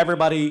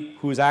everybody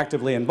who's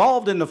actively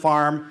involved in the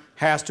farm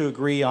has to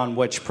agree on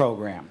which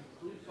program.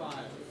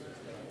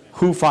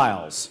 Who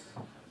files?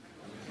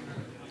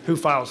 Who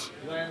files?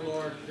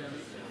 Landlord,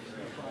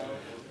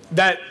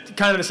 That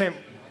kind of the same,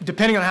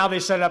 depending on how they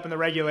set it up in the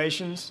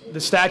regulations.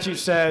 The statute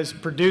says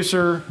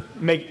producer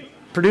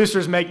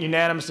producers make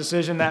unanimous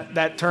decision.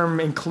 That term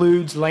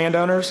includes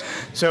landowners.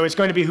 So it's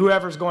going to be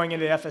whoever's going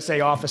into the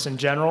FSA office in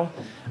general.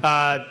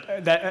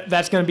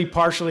 That's going to be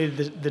partially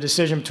the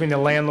decision between the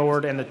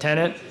landlord and the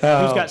tenant. Who's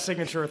got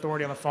signature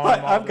authority on the farm?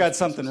 I've got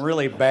something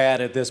really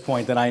bad at this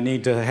point that I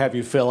need to have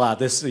you fill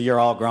out. You're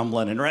all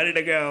grumbling and ready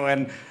to go,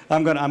 and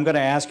I'm going to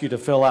ask you to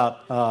fill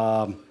out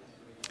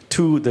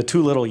the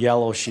two little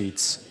yellow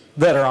sheets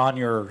that are on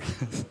your.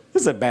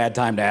 This is a bad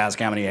time to ask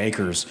how many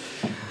acres,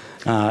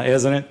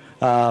 isn't it?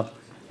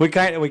 We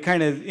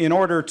kind of, in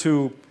order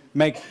to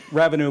make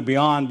revenue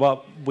beyond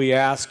what we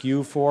ask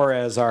you for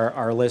as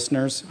our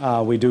listeners,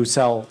 we do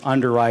sell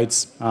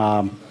underwrites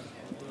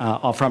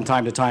from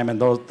time to time,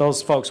 and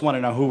those folks want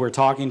to know who we're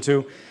talking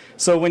to.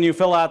 So when you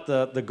fill out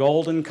the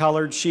golden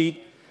colored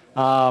sheet,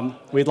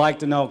 we'd like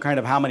to know kind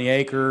of how many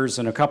acres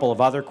and a couple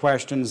of other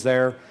questions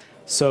there,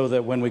 so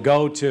that when we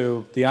go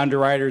to the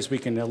underwriters, we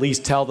can at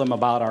least tell them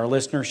about our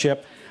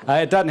listenership.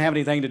 It doesn't have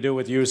anything to do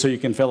with you, so you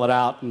can fill it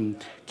out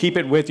and keep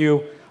it with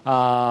you.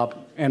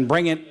 And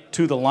bring it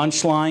to the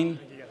lunch line,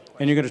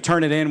 and you're going to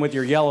turn it in with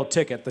your yellow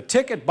ticket. The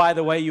ticket, by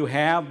the way, you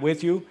have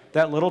with you,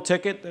 that little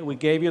ticket that we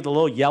gave you, the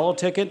little yellow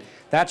ticket,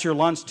 that's your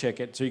lunch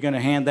ticket. So you're going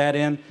to hand that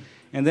in.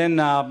 And then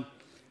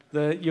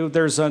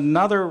there's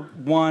another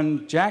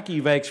one, Jackie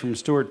Vakes from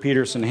Stuart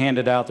Peterson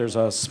handed out. There's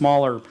a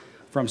smaller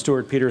from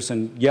Stuart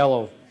Peterson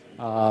yellow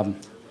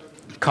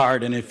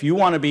card. And if you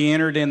want to be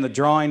entered in the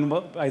drawing,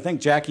 I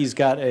think Jackie's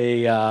got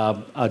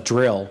a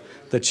drill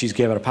that she's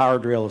given, a power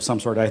drill of some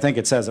sort. I think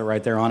it says it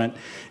right there on it.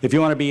 If you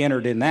want to be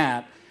entered in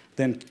that,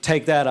 then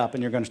take that up,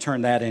 and you're going to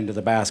turn that into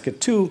the basket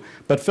too.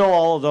 But fill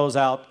all of those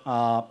out,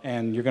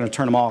 and you're going to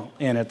turn them all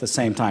in at the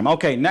same time.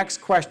 Okay, next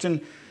question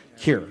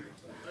here.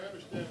 I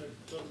understand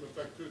it doesn't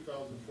affect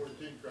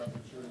 2014 crop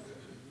insurance.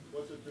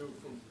 What's it do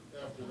from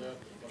after that?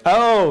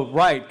 Oh,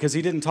 right, because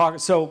he didn't talk.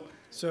 So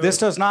this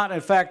does not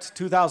affect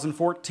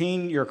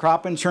 2014, your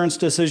crop insurance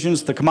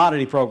decisions, the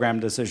commodity program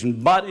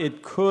decision, but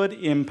it could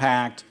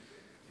impact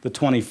the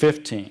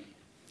 2015.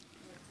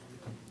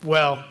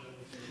 Well,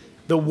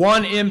 the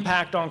one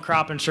impact on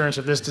crop insurance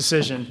of this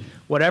decision,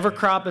 whatever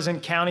crop is in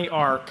county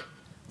ARC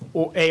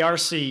or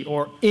ARC,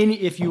 or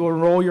if you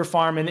enroll your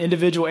farm in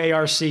individual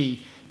ARC,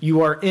 you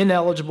are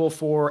ineligible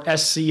for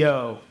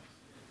SCO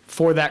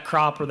for that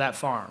crop or that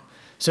farm.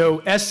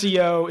 So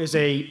SCO is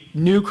a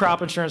new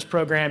crop insurance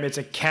program. It's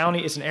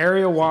an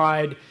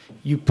area-wide.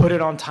 You put it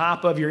on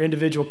top of your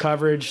individual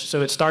coverage.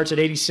 So it starts at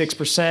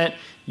 86%.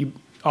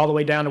 All the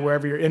way down to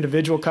wherever your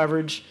individual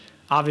coverage.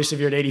 Obviously,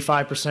 if you're at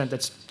 85%,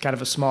 that's kind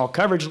of a small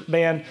coverage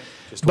band.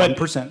 Just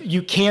 1%. But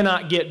you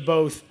cannot get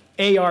both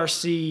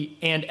ARC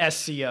and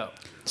SCO.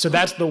 So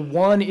that's the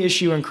one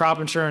issue in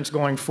crop insurance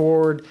going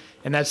forward,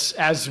 and that's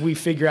as we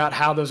figure out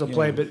how those will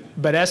play.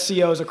 But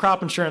SCO is a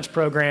crop insurance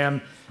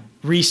program,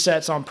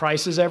 resets on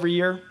prices every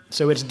year,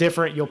 so it's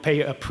different. You'll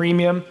pay a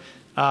premium.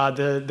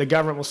 The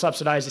government will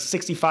subsidize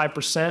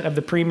 65% of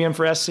the premium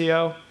for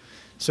SCO.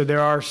 So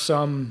there are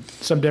some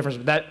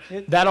differences.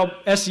 That'll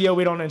SCO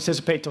we don't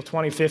anticipate till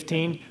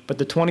 2015, but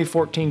the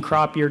 2014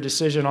 crop year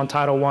decision on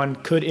Title I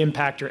could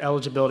impact your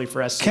eligibility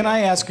for SCO. Can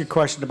I ask a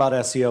question about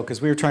SCO?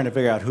 Because we were trying to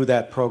figure out who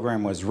that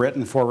program was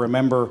written for.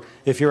 Remember,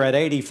 if you're at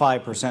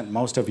 85%,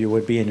 most of you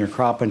would be in your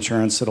crop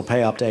insurance. It'll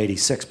pay up to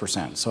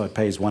 86%, so it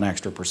pays 1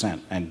 extra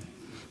percent. And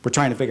we're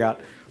trying to figure out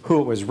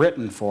who it was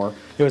written for.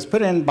 It was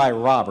put in by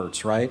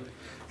Roberts, right?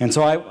 And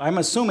so I'm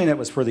assuming it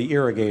was for the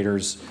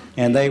irrigators,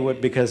 and they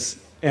would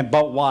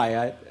but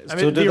why?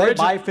 So do they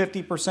buy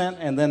 50%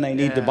 and then they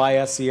need to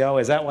buy SCO?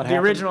 Is that what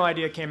happened? The original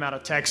idea came out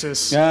of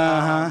Texas.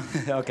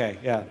 Okay,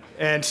 yeah.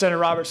 And Senator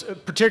Roberts,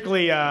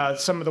 particularly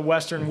some of the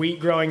western wheat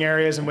growing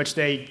areas in which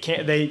they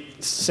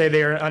say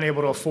they are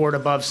unable to afford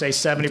above, say,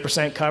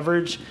 70%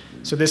 coverage.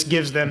 So this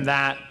gives them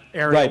that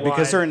area. Right,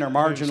 because they're in their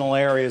marginal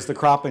areas. The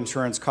crop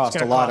insurance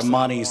costs a lot of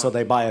money, so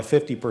they buy a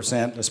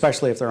 50%,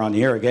 especially if they're on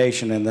the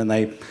irrigation, and then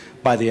they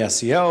buy the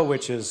SCO,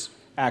 which is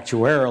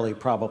actuarially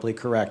probably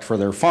correct for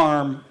their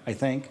farm, I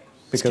think.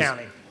 Because it's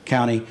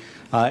county.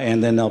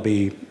 And then they'll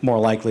be more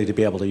likely to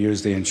be able to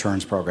use the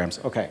insurance programs.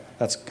 Okay,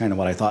 that's kind of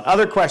what I thought.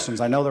 Other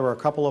questions? I know there were a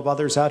couple of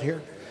others out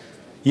here.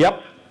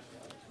 Yep.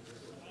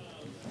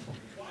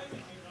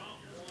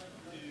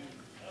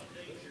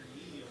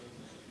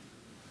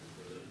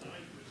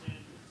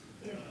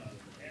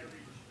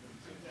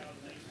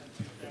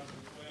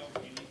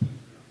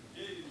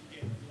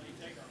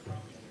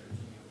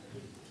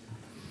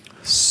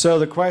 So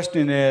the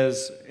question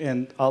is,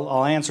 and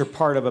I'll answer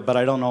part of it, but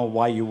I don't know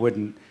why you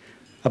wouldn't,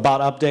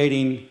 about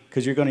updating,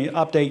 because you're going to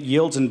update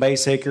yields and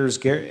base acres.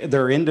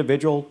 They're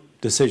individual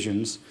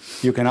decisions.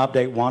 You can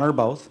update one or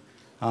both.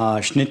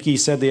 Schnitke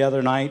said the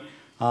other night,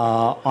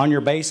 on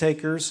your base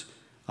acres,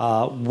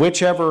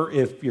 whichever,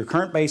 if your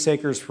current base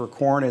acres for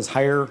corn is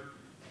higher,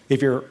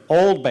 if your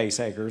old base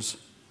acres,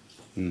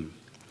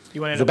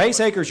 the base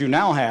acres you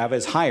now have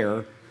is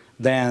higher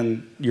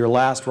than your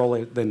last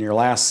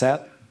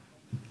set,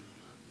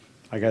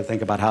 I got to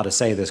think about how to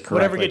say this correctly.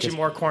 Whatever gets you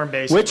more corn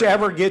base.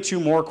 Whichever gets you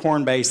more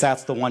corn base,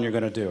 that's the one you're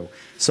going to do.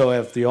 So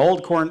if the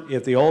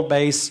old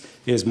base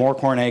is more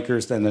corn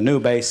acres than the new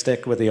base,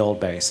 stick with the old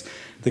base.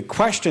 The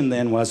question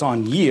then was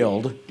on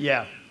yield.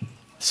 Yeah.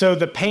 So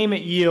the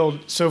payment yield,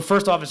 so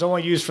first off, it's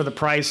only used for the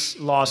price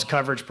loss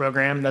coverage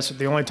program. That's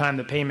the only time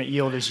the payment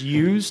yield is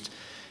used.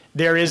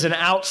 There is an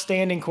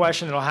outstanding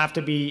question that will have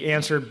to be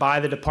answered by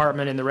the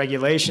department in the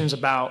regulations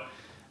about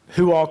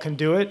who all can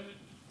do it.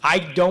 I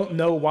don't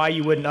know why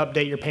you wouldn't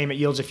update your payment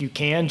yields if you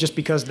can, just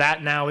because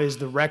that now is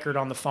the record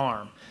on the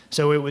farm.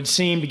 So it would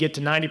seem to get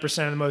to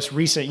 90% of the most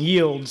recent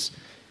yields,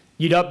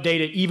 you'd update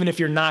it even if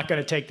you're not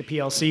going to take the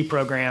PLC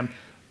program.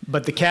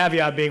 But the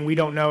caveat being, we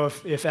don't know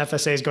if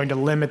FSA is going to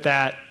limit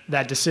that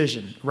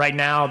decision. Right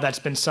now, that's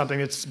been something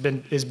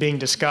is being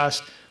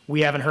discussed.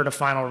 We haven't heard a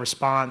final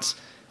response.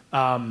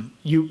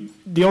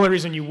 The only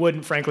reason you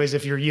wouldn't, frankly, is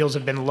if your yields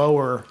have been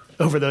lower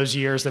over those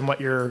years than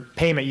what your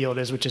payment yield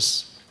is, which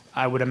is,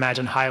 I would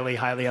imagine, highly,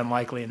 highly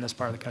unlikely in this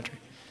part of the country.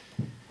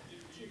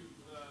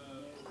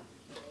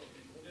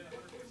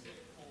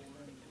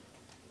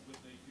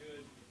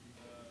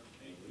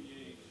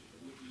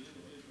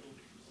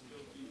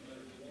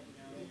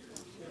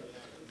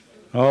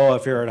 Oh,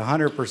 if you're at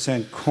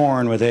 100%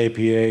 corn with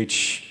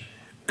APH,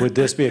 would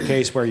this be a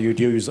case where you'd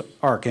use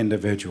ARC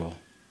individual?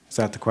 Is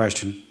that the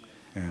question?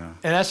 Yeah.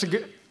 And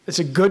it's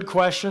a good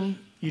question.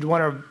 You'd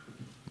want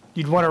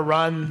to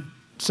run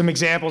some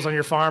examples on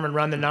your farm and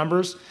run the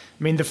numbers.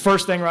 I mean, the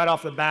first thing right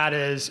off the bat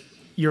is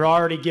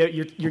you're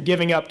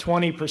giving up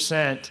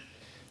 20%,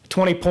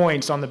 20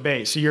 points on the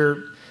base. So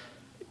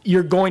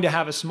you're going to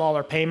have a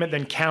smaller payment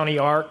than county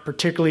ARC,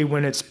 particularly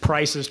when its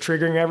price is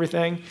triggering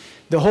everything.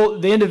 The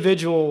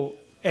individual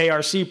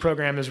ARC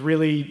program is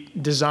really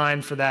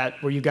designed for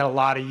that, where you've got a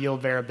lot of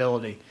yield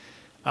variability.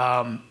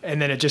 And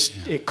then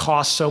it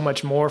costs so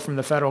much more from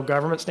the federal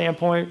government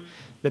standpoint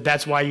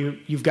that's why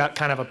you've got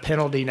kind of a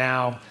penalty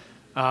now,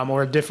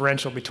 or a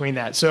differential between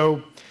that.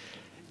 So,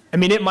 I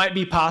mean, it might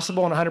be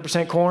possible on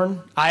 100%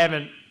 corn. I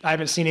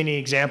haven't seen any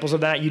examples of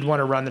that. You'd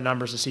want to run the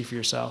numbers to see for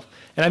yourself.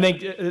 And I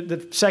think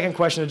the second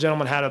question the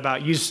gentleman had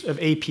about use of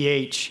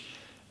APH,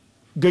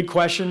 good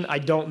question. I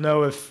don't know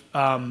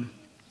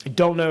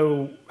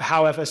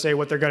how FSA,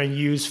 what they're going to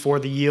use for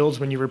the yields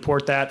when you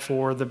report that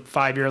for the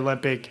 5-year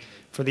Olympic,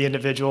 for the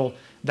individual.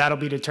 That'll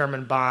be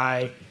determined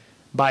by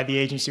the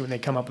agency when they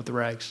come up with the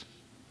regs.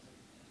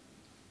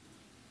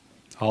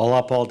 All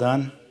up, all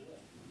done?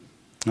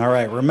 All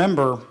right,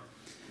 remember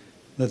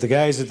that the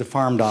guys at the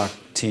Farm Doc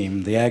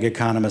team, the ag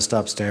economist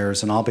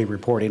upstairs, and I'll be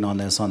reporting on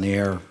this on the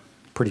air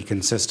pretty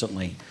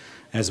consistently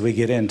as we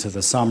get into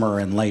the summer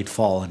and late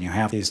fall and you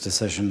have these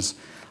decisions.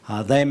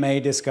 They may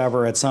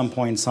discover at some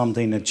point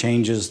something that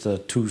changes the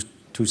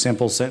two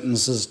simple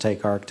sentences: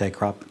 take ARC,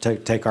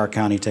 take our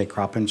county, take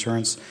crop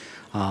insurance.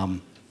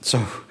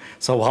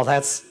 So while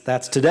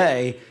that's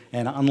today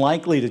and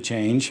unlikely to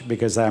change,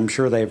 because I'm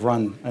sure they've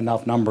run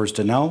enough numbers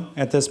to know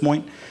at this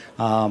point,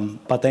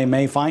 but they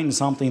may find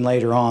something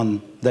later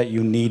on that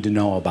you need to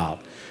know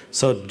about.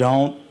 So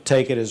don't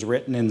take it as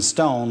written in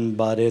stone,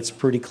 but it's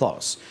pretty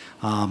close.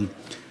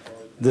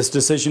 This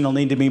decision will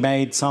need to be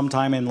made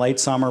sometime in late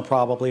summer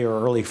probably, or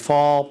early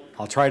fall.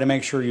 I'll try to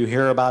make sure you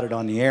hear about it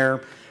on the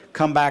air.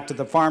 Come back to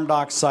the Farm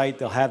Doc site.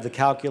 They'll have the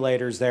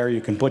calculators there. You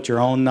can put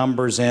your own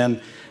numbers in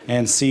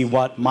and see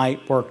what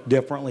might work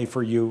differently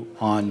for you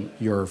on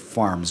your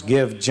farms.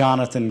 Give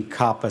Jonathan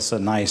Coppess a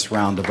nice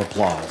round of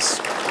applause.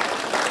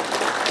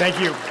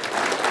 Thank you.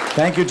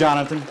 Thank you,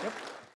 Jonathan.